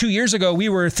 Mm-hmm. 2 years ago, we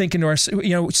were thinking to our,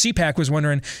 CPAC was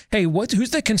wondering, hey, who's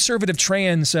the conservative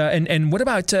trans and what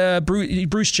about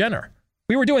Bruce Jenner?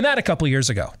 We were doing that a couple of years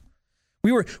ago.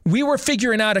 We were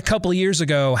figuring out a couple of years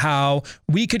ago how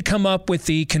we could come up with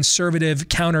the conservative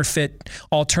counterfeit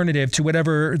alternative to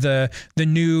whatever the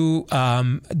new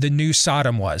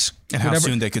Sodom was, and how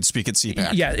soon they could speak at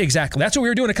CPAC. Yeah, exactly. That's what we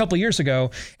were doing a couple of years ago.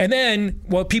 And then,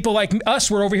 people like us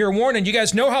were over here warning you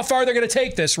guys know how far they're going to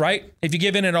take this, right? If you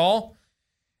give in at all,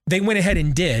 they went ahead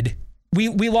and did. We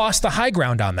lost the high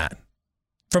ground on that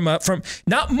from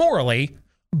not morally,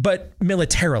 but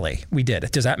militarily, we did.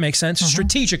 Does that make sense? Mm-hmm.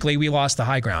 Strategically, we lost the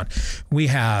high ground. We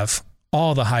have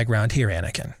all the high ground here,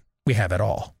 Anakin. We have it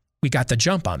all. We got the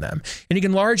jump on them. And you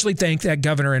can largely thank that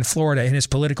governor in Florida and his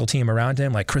political team around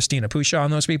him, like Christina Pushaw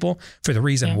and those people, for the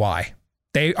reason why.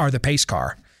 They are the pace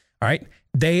car, all right?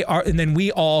 They are, and then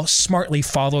we all smartly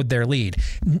followed their lead.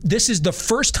 This is the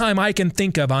first time I can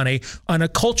think of on a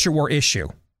culture war issue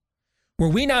where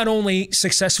we not only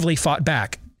successfully fought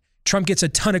back, Trump gets a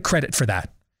ton of credit for that.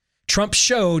 Trump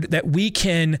showed that we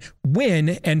can win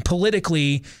and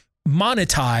politically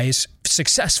monetize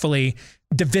successfully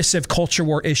divisive culture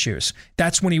war issues.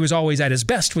 That's when he was always at his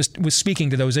best, was speaking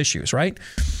to those issues, right?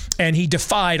 And he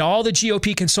defied all the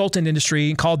GOP consultant industry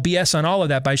and called BS on all of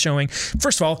that by showing,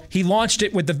 first of all, he launched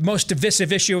it with the most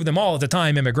divisive issue of them all at the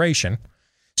time, immigration.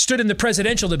 Stood in the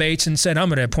presidential debates and said, I'm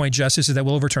going to appoint justices that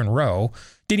will overturn Roe.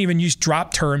 Didn't even use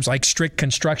drop terms like strict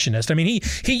constructionist. I mean,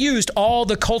 he used all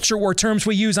the culture war terms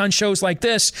we use on shows like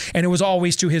this, and it was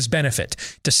always to his benefit.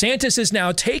 DeSantis has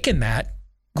now taken that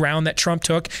ground that Trump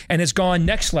took and has gone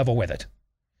next level with it.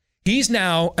 He's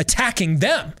now attacking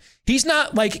them. He's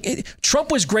not like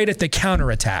Trump was great at the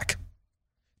counterattack.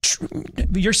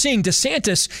 You're seeing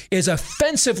DeSantis is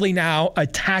offensively now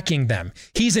attacking them.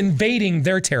 He's invading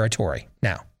their territory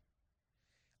now.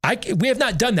 We have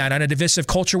not done that on a divisive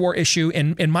culture war issue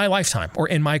in my lifetime or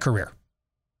in my career.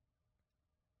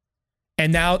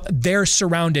 And now they're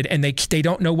surrounded and they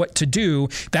don't know what to do.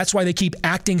 That's why they keep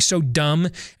acting so dumb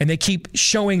and they keep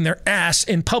showing their ass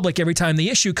in public every time the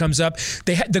issue comes up.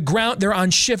 They're on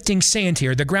shifting sand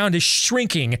here. The ground is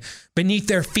shrinking beneath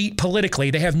their feet politically.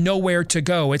 They have nowhere to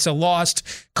go. It's a lost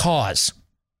cause.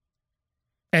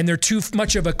 And they're too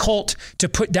much of a cult to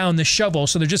put down the shovel,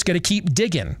 so they're just going to keep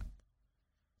digging.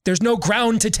 There's no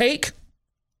ground to take.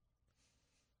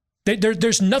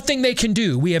 There's nothing they can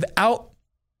do. We have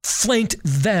outflanked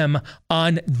them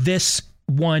on this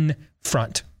one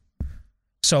front.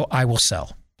 So I will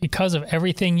sell. Because of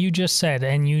everything you just said,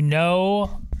 and you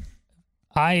know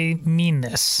I mean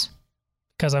this,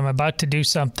 because I'm about to do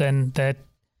something that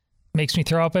makes me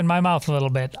throw up in my mouth a little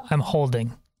bit, I'm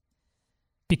holding.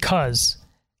 Because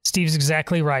Steve's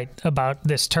exactly right about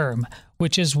this term,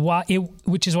 which is why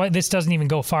this doesn't even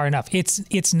go far enough.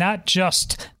 It's not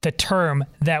just the term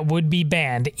that would be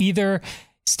banned. Either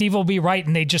Steve will be right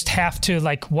and they just have to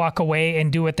like walk away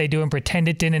and do what they do and pretend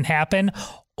it didn't happen,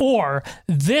 or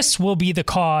this will be the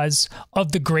cause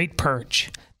of the Great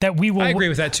Purge. That we will. I agree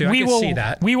with that too. I can see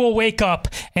that. We will wake up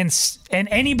and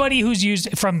anybody who's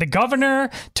used, from the governor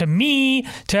to me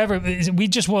to we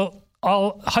just will.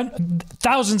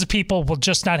 Thousands of people will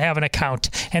just not have an account,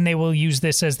 and they will use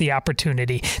this as the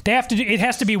opportunity. It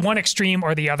has to be one extreme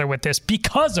or the other with this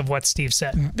because of what Steve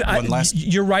said.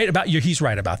 You're right about he's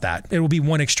right about that. It will be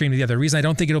one extreme to the other. The reason I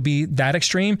don't think it'll be that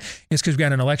extreme is because we've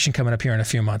got an election coming up here in a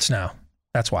few months now.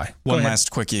 That's why. One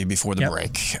last quickie before the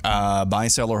break. Buy,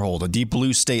 sell, or hold. A deep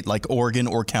blue state like Oregon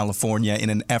or California in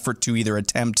an effort to either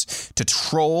attempt to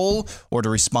troll or to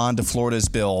respond to Florida's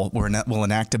bill will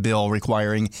enact a bill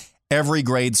requiring every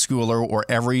grade schooler or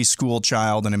every school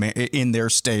child in their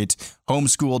state,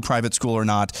 homeschooled, private school or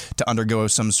not, to undergo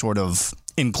some sort of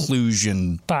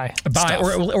inclusion. Buy,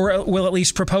 or will at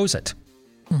least propose it,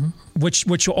 which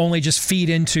will only just feed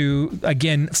into,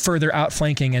 again, further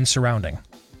outflanking and surrounding.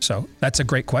 So that's a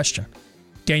great question.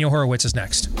 Daniel Horowitz is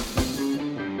next.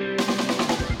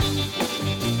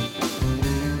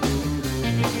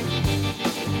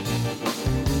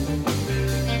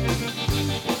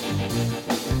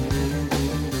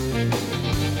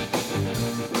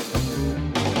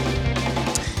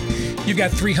 You've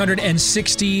got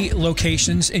 360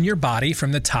 locations in your body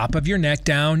from the top of your neck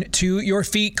down to your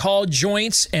feet called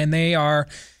joints, and they are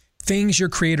things your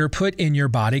creator put in your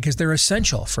body because they're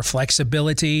essential for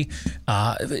flexibility,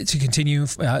 to continue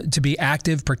to be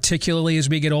active, particularly as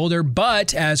we get older.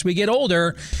 But as we get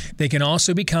older, they can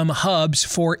also become hubs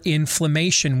for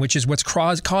inflammation, which is what's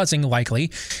causing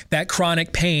likely that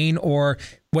chronic pain, or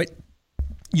what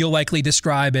you'll likely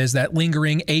describe as that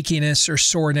lingering achiness or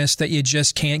soreness that you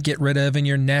just can't get rid of in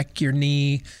your neck, your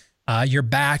knee, your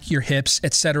back, your hips,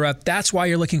 etc. That's why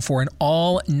you're looking for an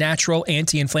all-natural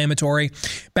anti-inflammatory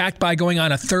backed by going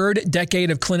on a third decade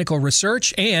of clinical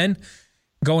research and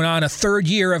going on a third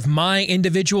year of my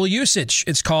individual usage.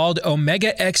 It's called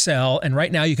Omega XL, and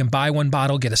right now you can buy one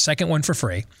bottle, get a second one for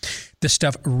free. This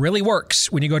stuff really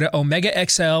works when you go to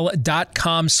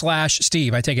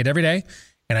omegaxl.com/Steve. I take it every day.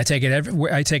 And I take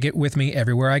it with me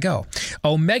everywhere I go.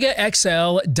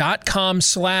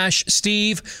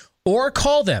 omegaxl.com/Steve, or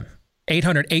call them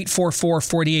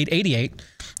 800-844-4888.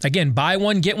 Again, buy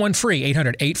one, get one free.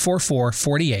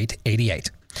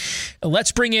 800-844-4888.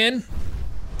 Let's bring in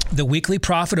the weekly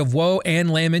prophet of woe and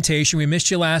lamentation. We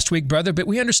missed you last week, brother, but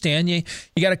we understand you.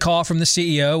 You got a call from the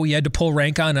CEO. You had to pull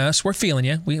rank on us. We're feeling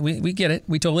you. We get it.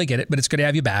 We totally get it, but it's good to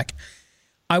have you back.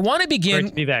 I want to begin. Great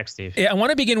to be back, Steve. I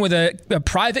want to begin with a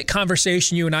private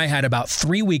conversation you and I had about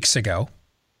 3 weeks ago,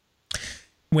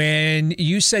 when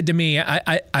you said to me,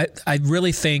 I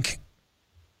really think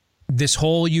this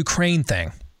whole Ukraine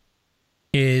thing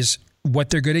is what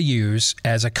they're going to use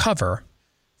as a cover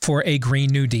for a Green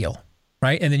New Deal,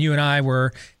 right? And then you and I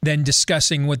were then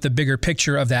discussing what the bigger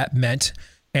picture of that meant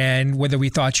and whether we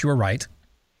thought you were right.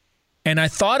 And I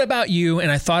thought about you,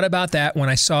 and I thought about that when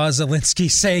I saw Zelensky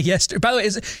say yesterday. By the way,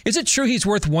 is it true he's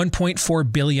worth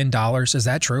 $1.4 billion? Is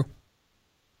that true?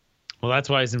 Well, that's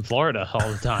why he's in Florida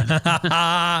all the time.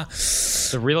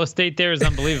 The real estate there is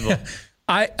unbelievable.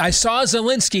 I saw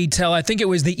Zelensky tell, I think it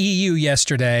was the EU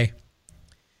yesterday,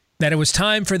 that it was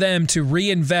time for them to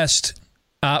reinvest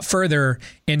further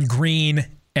in green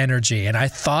energy. And I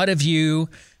thought of you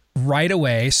right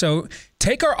away. So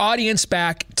take our audience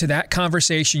back to that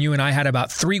conversation you and I had about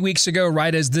 3 weeks ago,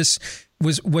 right as this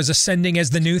was ascending as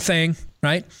the new thing,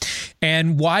 right?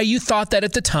 And why you thought that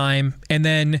at the time, and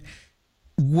then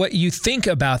what you think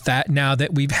about that now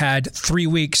that we've had 3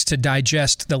 weeks to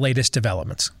digest the latest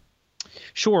developments.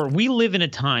 Sure, we live in a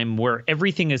time where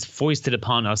everything is foisted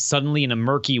upon us suddenly in a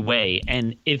murky way.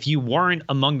 And if you weren't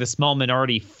among the small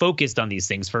minority focused on these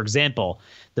things, for example,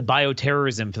 the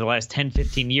bioterrorism for the last 10,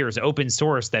 15 years, open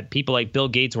source that people like Bill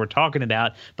Gates were talking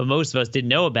about, but most of us didn't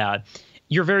know about,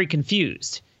 you're very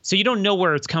confused. So you don't know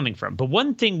where it's coming from. But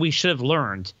one thing we should have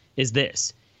learned is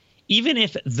this. Even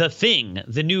if the thing,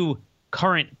 the new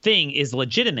current thing, is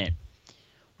legitimate,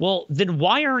 well, then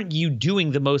why aren't you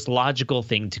doing the most logical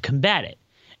thing to combat it?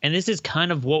 And this is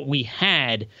kind of what we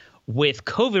had with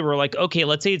COVID. We're like, okay,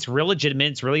 let's say it's real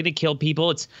legitimate. It's really going to kill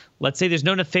people. Let's say there's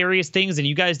no nefarious things and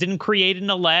you guys didn't create it in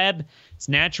a lab. It's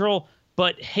natural.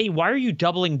 But hey, why are you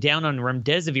doubling down on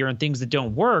remdesivir and things that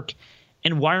don't work?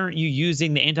 And why aren't you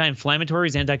using the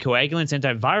anti-inflammatories, anticoagulants,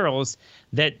 antivirals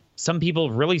that some people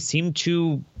really seem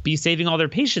to be saving all their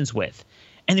patients with?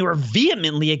 And they were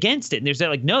vehemently against it. And they're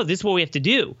like, no, this is what we have to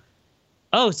do.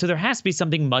 Oh, so there has to be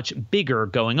something much bigger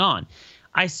going on.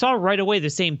 I saw right away the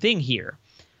same thing here.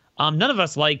 None of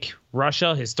us like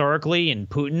Russia historically and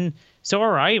Putin. So,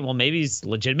 all right, well, maybe he's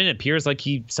legitimate. It appears like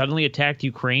he suddenly attacked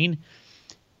Ukraine.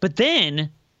 But then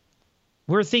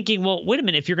we're thinking, well, wait a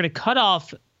minute. If you're going to cut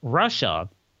off Russia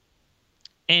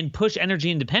and push energy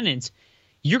independence,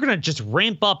 you're going to just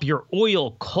ramp up your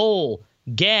oil, coal,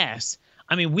 gas.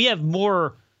 I mean, we have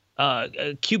more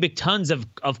cubic tons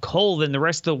of coal than the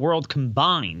rest of the world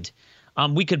combined.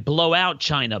 We could blow out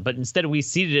China, but instead we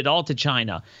ceded it all to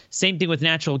China. Same thing with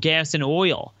natural gas and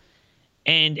oil,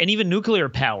 and even nuclear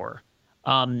power.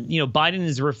 Biden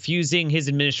is refusing, his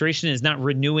administration is not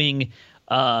renewing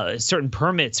certain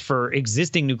permits for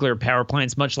existing nuclear power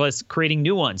plants, much less creating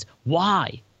new ones.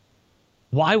 Why?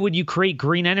 Why would you create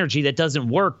green energy that doesn't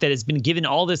work, that has been given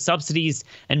all the subsidies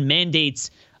and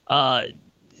mandates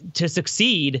to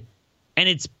succeed, and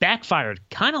it's backfired?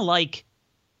 Kind of like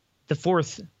the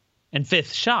fourth and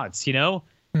fifth shots,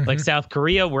 like South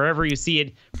Korea, wherever you see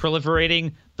it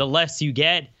proliferating, the less you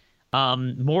get.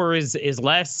 More is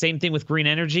less. Same thing with green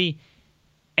energy.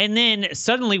 And then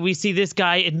suddenly we see this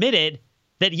guy admitted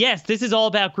that, yes, this is all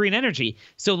about green energy.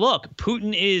 So look,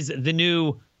 Putin is the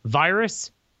new virus,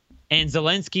 and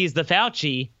Zelensky is the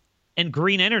Fauci, and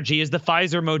green energy is the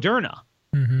Pfizer Moderna.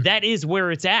 Mm-hmm. That is where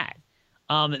it's at.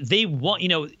 They want,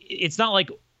 it's not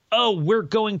like, oh, we're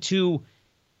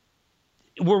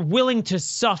willing to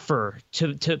suffer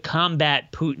to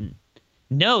combat Putin.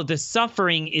 No, the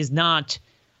suffering is not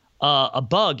a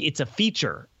bug. It's a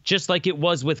feature, just like it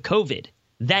was with COVID.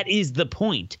 That is the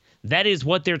point. That is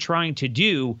what they're trying to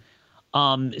do.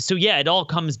 So, yeah, it all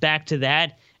comes back to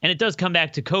that. And it does come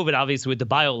back to COVID, obviously, with the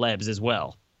biolabs as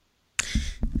well.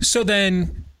 So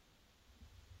then,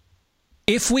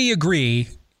 if we agree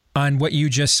on what you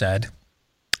just said,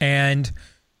 and,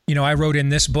 I wrote in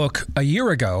this book a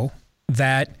year ago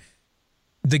that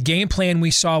the game plan we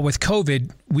saw with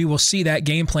COVID, we will see that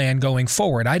game plan going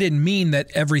forward. I didn't mean that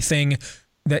everything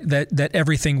that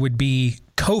everything would be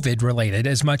COVID related,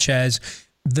 as much as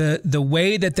the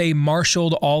way that they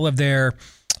marshaled all of their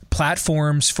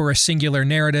platforms for a singular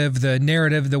narrative,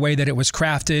 the way that it was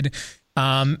crafted,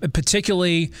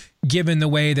 particularly given the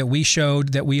way that we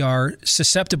showed that we are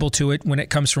susceptible to it when it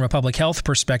comes from a public health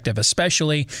perspective,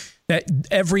 especially that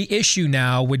every issue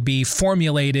now would be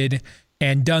formulated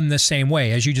and done the same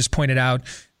way. As you just pointed out,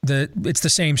 it's the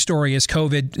same story as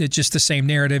COVID. It's just the same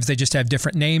narratives. They just have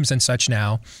different names and such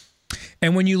now.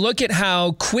 And when you look at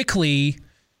how quickly,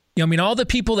 all the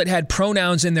people that had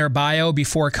pronouns in their bio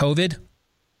before COVID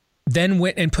then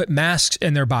went and put masks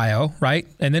in their bio, right?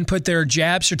 And then put their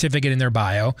jab certificate in their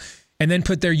bio, and then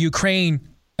put their Ukraine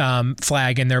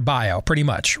flag in their bio, pretty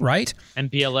much, right? And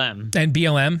BLM. And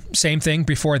BLM, same thing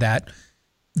before that.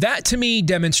 That to me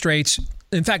demonstrates,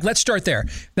 in fact, let's start there.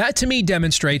 That to me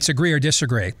demonstrates, agree or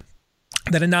disagree,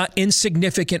 that a not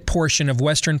insignificant portion of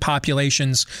Western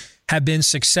populations have been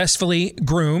successfully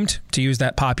groomed, to use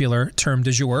that popular term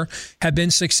du jour, have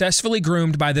been successfully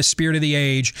groomed by the spirit of the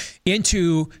age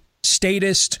into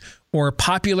statist or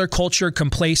popular culture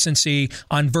complacency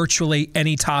on virtually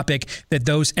any topic that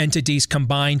those entities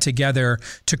combine together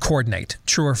to coordinate.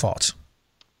 True or false?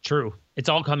 True. It's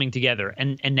all coming together.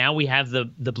 And now we have the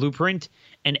blueprint,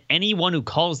 and anyone who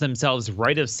calls themselves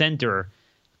right of center,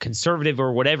 conservative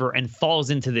or whatever, and falls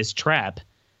into this trap,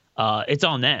 it's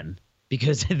on them,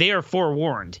 because they are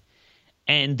forewarned.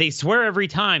 And they swear every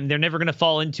time they're never going to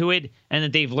fall into it and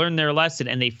that they've learned their lesson,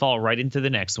 and they fall right into the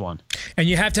next one. And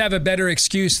you have to have a better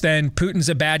excuse than Putin's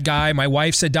a bad guy, my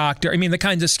wife's a doctor. I mean, the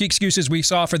kinds of excuses we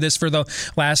saw for this for the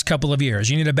last couple of years.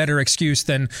 You need a better excuse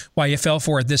than why you fell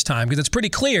for it this time, because it's pretty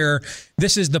clear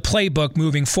this is the playbook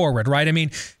moving forward, right? I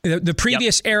mean, the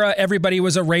previous era, everybody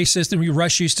was a racist.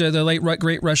 And the late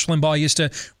great Rush Limbaugh used to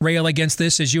rail against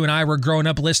this as you and I were growing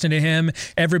up listening to him.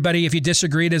 Everybody, if you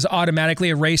disagreed, is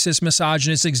automatically a racist,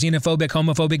 misogynistic, xenophobic,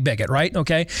 homophobic bigot, right?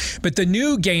 Okay. But the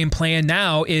new game plan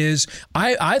now is,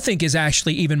 I think, is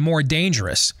actually even more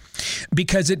dangerous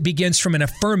because it begins from an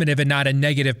affirmative and not a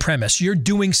negative premise. You're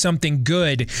doing something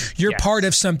good. You're part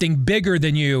of something bigger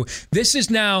than you. This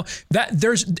is now that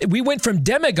we went from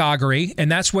demagoguery,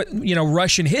 and that's what,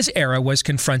 Rush in his era was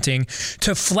confronting,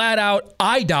 to flat out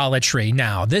idolatry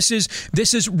now. This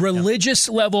is religious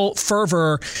level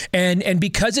fervor, and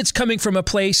because it's coming from a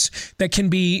place that can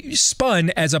be spun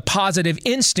as a positive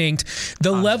instinct,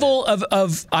 the level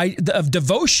of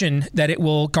devotion that it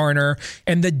will garner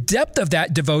and the depth of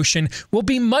that devotion will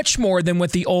be much more than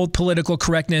what the old political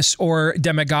correctness or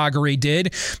demagoguery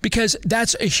did, because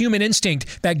that's a human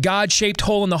instinct, that God-shaped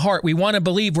hole in the heart. We want to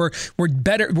believe we're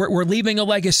better, we're leaving a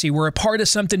legacy, we're a part of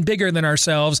something bigger than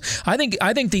ourselves. I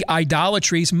think the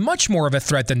idolatry is much more of a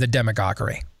threat than the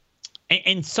demagoguery.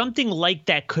 And something like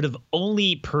that could have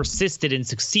only persisted and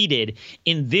succeeded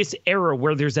in this era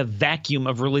where there's a vacuum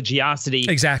of religiosity.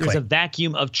 Exactly. There's a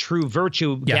vacuum of true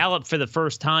virtue. Yeah. Gallup, for the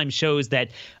first time, shows that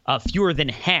fewer than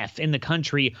half in the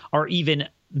country are even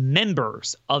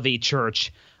members of a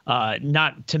church,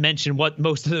 not to mention what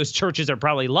most of those churches are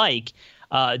probably like,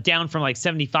 down from like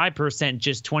 75%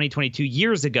 just 22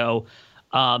 years ago.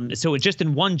 So just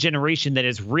in one generation that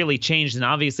has really changed, and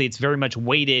obviously it's very much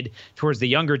weighted towards the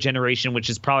younger generation, which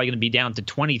is probably going to be down to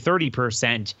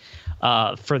 20-30%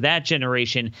 for that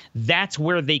generation. That's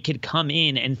where they could come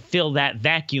in and fill that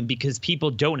vacuum, because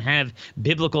people don't have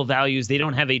biblical values. They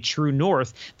don't have a true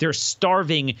north. They're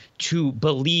starving to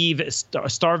believe,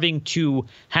 starving to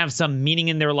have some meaning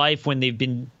in their life when they've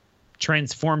been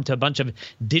transformed to a bunch of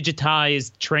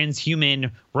digitized transhuman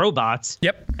robots.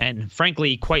 Yep. And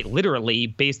frankly, quite literally,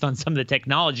 based on some of the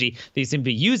technology they seem to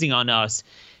be using on us.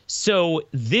 So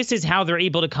this is how they're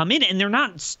able to come in, and they're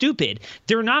not stupid.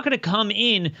 They're not going to come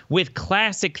in with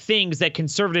classic things that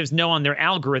conservatives know on their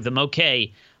algorithm.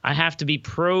 Okay, I have to be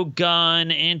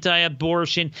pro-gun,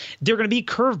 anti-abortion. They're going to be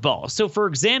curveballs. So, for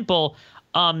example,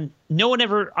 no one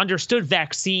ever understood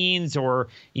vaccines or,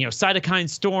 cytokine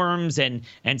storms and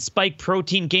spike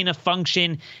protein gain of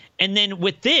function. And then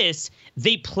with this,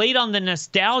 they played on the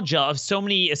nostalgia of so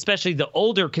many, especially the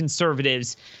older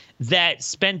conservatives that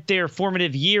spent their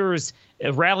formative years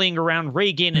rallying around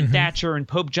Reagan and Thatcher and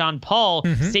Pope John Paul,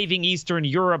 saving Eastern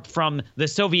Europe from the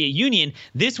Soviet Union.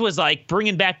 This was like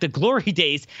bringing back the glory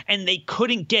days, and they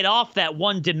couldn't get off that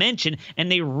one dimension,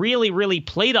 and they really, really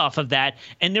played off of that,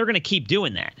 and they're going to keep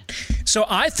doing that. So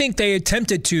I think they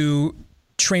attempted to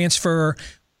transfer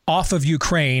off of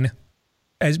Ukraine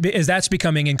as that's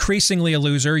becoming increasingly a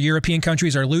loser. European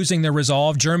countries are losing their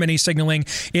resolve. Germany signaling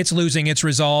it's losing its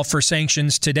resolve for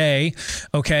sanctions today.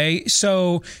 Okay,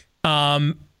 so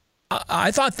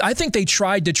I think they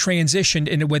tried to transition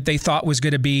into what they thought was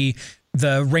going to be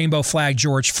the rainbow flag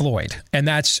George Floyd, and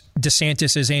that's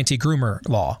DeSantis's anti-groomer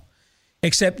law.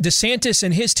 Except DeSantis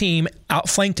and his team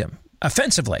outflanked him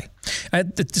offensively,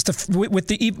 with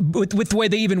the way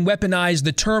they even weaponized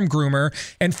the term groomer.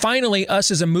 And finally,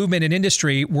 us as a movement and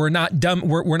industry, we're not dumb.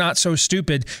 We're not so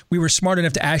stupid. We were smart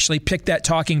enough to actually pick that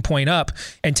talking point up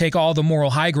and take all the moral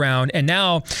high ground. And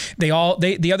now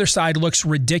the other side looks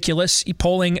ridiculous.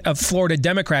 Polling of Florida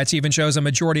Democrats even shows a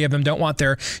majority of them don't want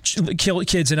their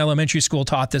kids in elementary school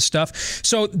taught this stuff.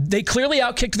 So they clearly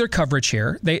outkicked their coverage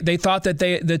here. They thought that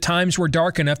the times were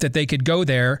dark enough that they could go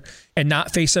there and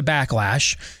not face a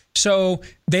backlash. So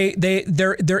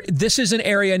this is an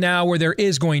area now where there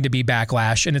is going to be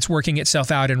backlash, and it's working itself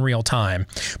out in real time.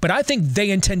 But I think they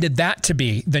intended that to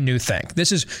be the new thing.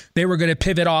 They were going to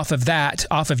pivot off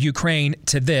of Ukraine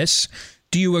to this.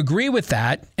 Do you agree with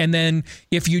that? And then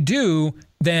if you do,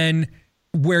 then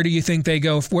where do you think they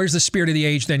go? Where's the spirit of the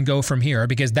age then go from here?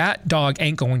 Because that dog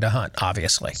ain't going to hunt,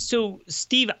 obviously. So,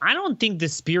 Steve, I don't think the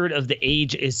spirit of the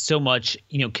age is so much,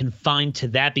 confined to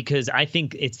that, because I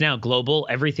think it's now global.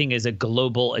 Everything is a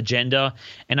global agenda.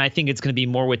 And I think it's going to be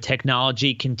more with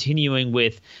technology, continuing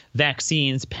with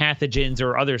vaccines, pathogens,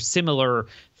 or other similar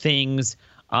things.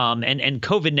 And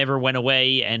COVID never went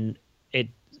away, and it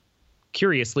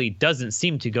curiously doesn't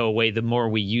seem to go away the more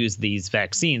we use these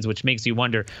vaccines, which makes you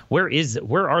wonder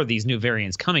where are these new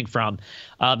variants coming from?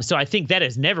 So I think that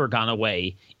has never gone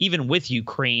away, even with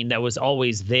Ukraine. That was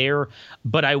always there.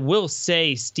 But I will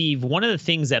say, Steve, one of the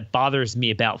things that bothers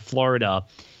me about Florida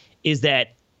is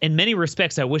that in many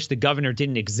respects, I wish the governor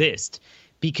didn't exist,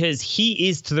 because he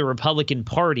is to the Republican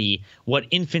Party what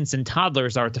infants and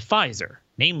toddlers are to Pfizer.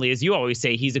 Namely, as you always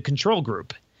say, he's a control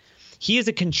group. He is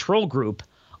a control group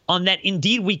on that.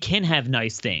 Indeed, we can have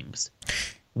nice things.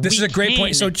 This is a great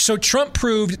point. So Trump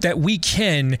proved that we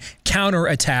can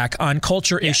counterattack on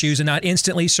culture issues and not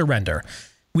instantly surrender.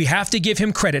 We have to give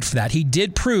him credit for that. He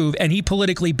did prove, and he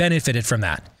politically benefited from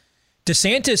that.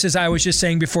 DeSantis, as I was just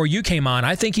saying before you came on,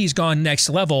 I think he's gone next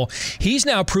level. He's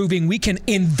now proving we can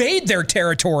invade their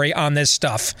territory on this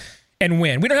stuff and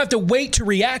win. We don't have to wait to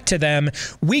react to them.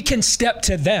 We can step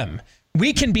to them.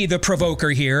 We can be the provoker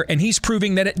here, and he's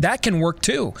proving that that can work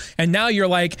too. And now you're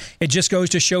like, it just goes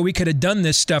to show we could have done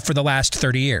this stuff for the last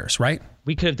 30 years, right?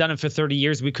 We could have done it for 30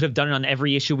 years. We could have done it on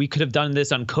every issue. We could have done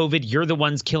this on COVID. You're the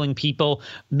ones killing people.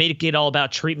 Make it all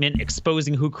about treatment,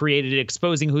 exposing who created it,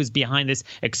 exposing who's behind this,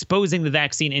 exposing the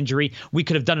vaccine injury. We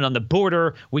could have done it on the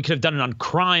border. We could have done it on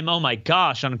crime. Oh my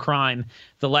gosh, on crime.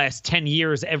 The last 10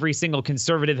 years, every single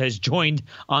conservative has joined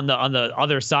on the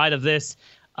other side of this.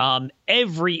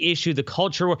 Every issue, the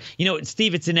culture war,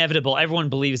 Steve, it's inevitable. Everyone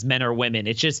believes men are women.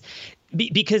 It's just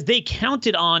because they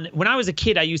counted on, when I was a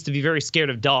kid, I used to be very scared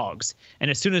of dogs. And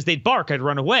as soon as they'd bark, I'd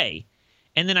run away.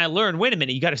 And then I learned, wait a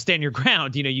minute, you got to stand your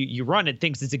ground. You run, it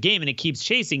thinks it's a game and it keeps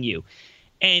chasing you.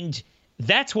 And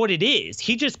that's what it is.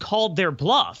 He just called their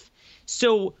bluff.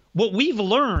 So what we've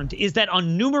learned is that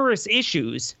on numerous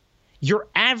issues, your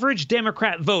average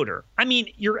Democrat voter,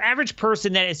 your average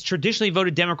person that has traditionally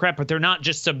voted Democrat, but they're not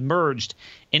just submerged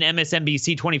in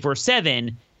MSNBC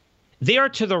 24/7, they are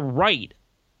to the right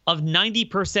of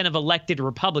 90% of elected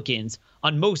Republicans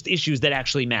on most issues that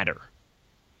actually matter.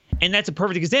 And that's a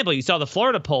perfect example. You saw the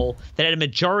Florida poll that had a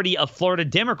majority of Florida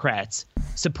Democrats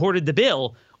supported the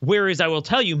bill, whereas I will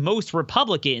tell you, most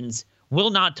Republicans will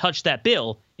not touch that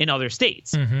bill in other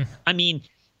states. Mm-hmm.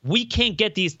 We can't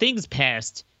get these things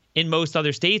passed in most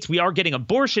other states. We are getting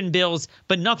abortion bills,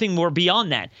 but nothing more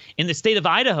beyond that. In the state of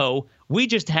Idaho, we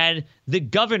just had the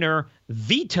governor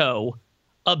veto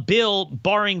a bill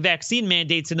barring vaccine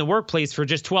mandates in the workplace for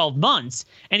just 12 months.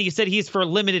 And he said he's for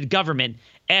limited government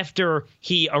after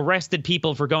he arrested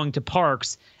people for going to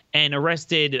parks and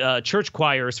arrested church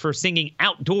choirs for singing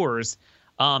outdoors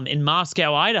in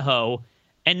Moscow, Idaho.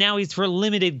 And now he's for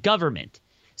limited government.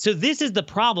 So this is the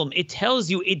problem. It tells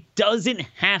you it doesn't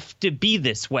have to be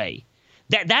this way.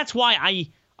 That's why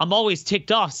I'm always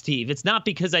ticked off, Steve. It's not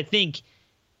because I think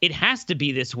it has to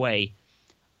be this way.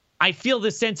 I feel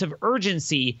this sense of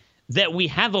urgency that we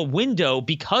have a window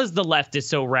because the left is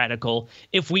so radical.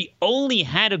 If we only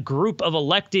had a group of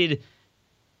elected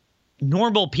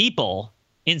normal people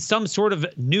in some sort of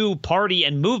new party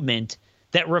and movement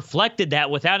that reflected that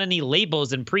without any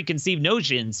labels and preconceived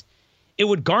notions, it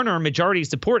would garner a majority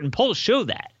support, and polls show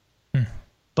that.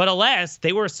 But alas,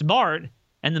 they were smart,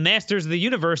 and the masters of the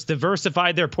universe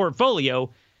diversified their portfolio,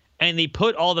 and they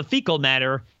put all the fecal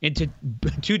matter into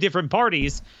two different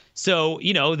parties. So,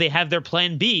 they have their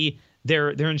plan B,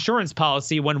 their insurance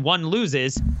policy. When one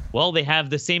loses, well, they have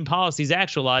the same policies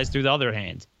actualized through the other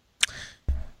hand.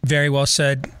 Very well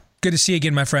said. Good to see you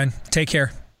again, my friend. Take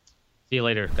care. See you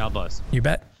later. God bless. You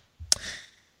bet.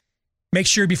 Make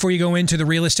sure before you go into the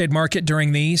real estate market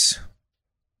during these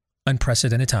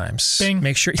unprecedented times, Bing.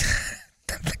 Make sure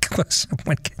the close-up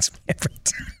one gets me every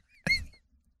time.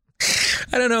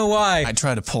 I don't know why. I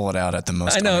try to pull it out at the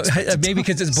most. I know, maybe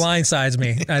because it blindsides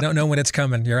me. I don't know when it's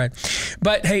coming. You're right.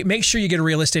 But hey, make sure you get a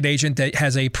real estate agent that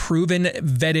has a proven,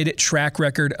 vetted track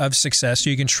record of success so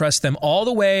you can trust them all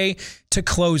the way to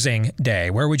closing day.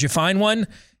 Where would you find one?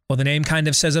 Well, the name kind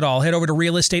of says it all. Head over to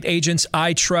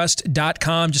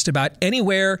realestateagentsitrust.com. Just about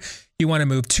anywhere you want to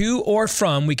move to or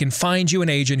from, we can find you an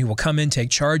agent who will come in, take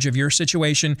charge of your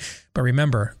situation. But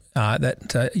remember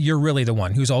that you're really the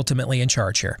one who's ultimately in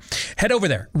charge here. Head over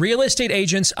there,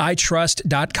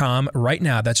 realestateagentsitrust.com right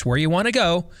now. That's where you want to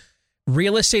go.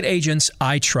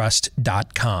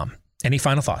 realestateagentsitrust.com. Any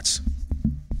final thoughts?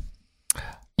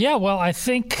 Yeah, well, I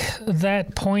think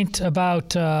that point about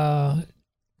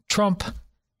Trump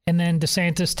and then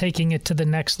DeSantis taking it to the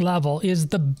next level is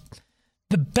the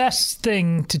best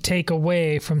thing to take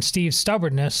away from Steve's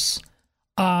stubbornness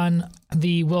on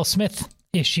the Will Smith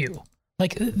issue.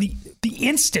 Like the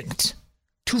instinct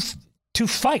to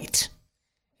fight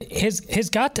has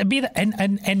got to be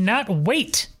and not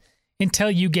wait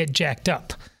until you get jacked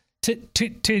up. to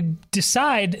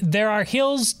decide there are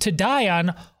hills to die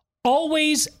on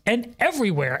always and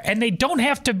everywhere, and they don't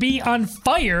have to be on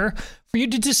fire for you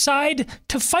to decide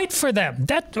to fight for them.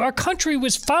 That our country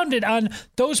was founded on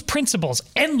those principles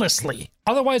endlessly.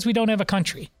 Otherwise, we don't have a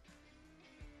country.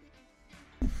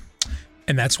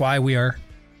 And that's why we are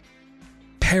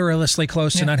perilously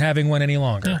close to not having one any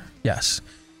longer. Yeah. Yes.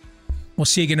 We'll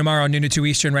see you again tomorrow, noon to 2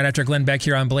 Eastern, right after Glenn Beck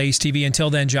here on Blaze TV. Until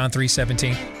then, John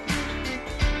 3:17.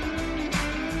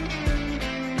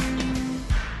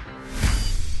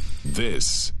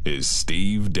 This is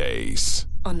Steve Deace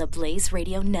on the Blaze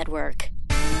Radio Network.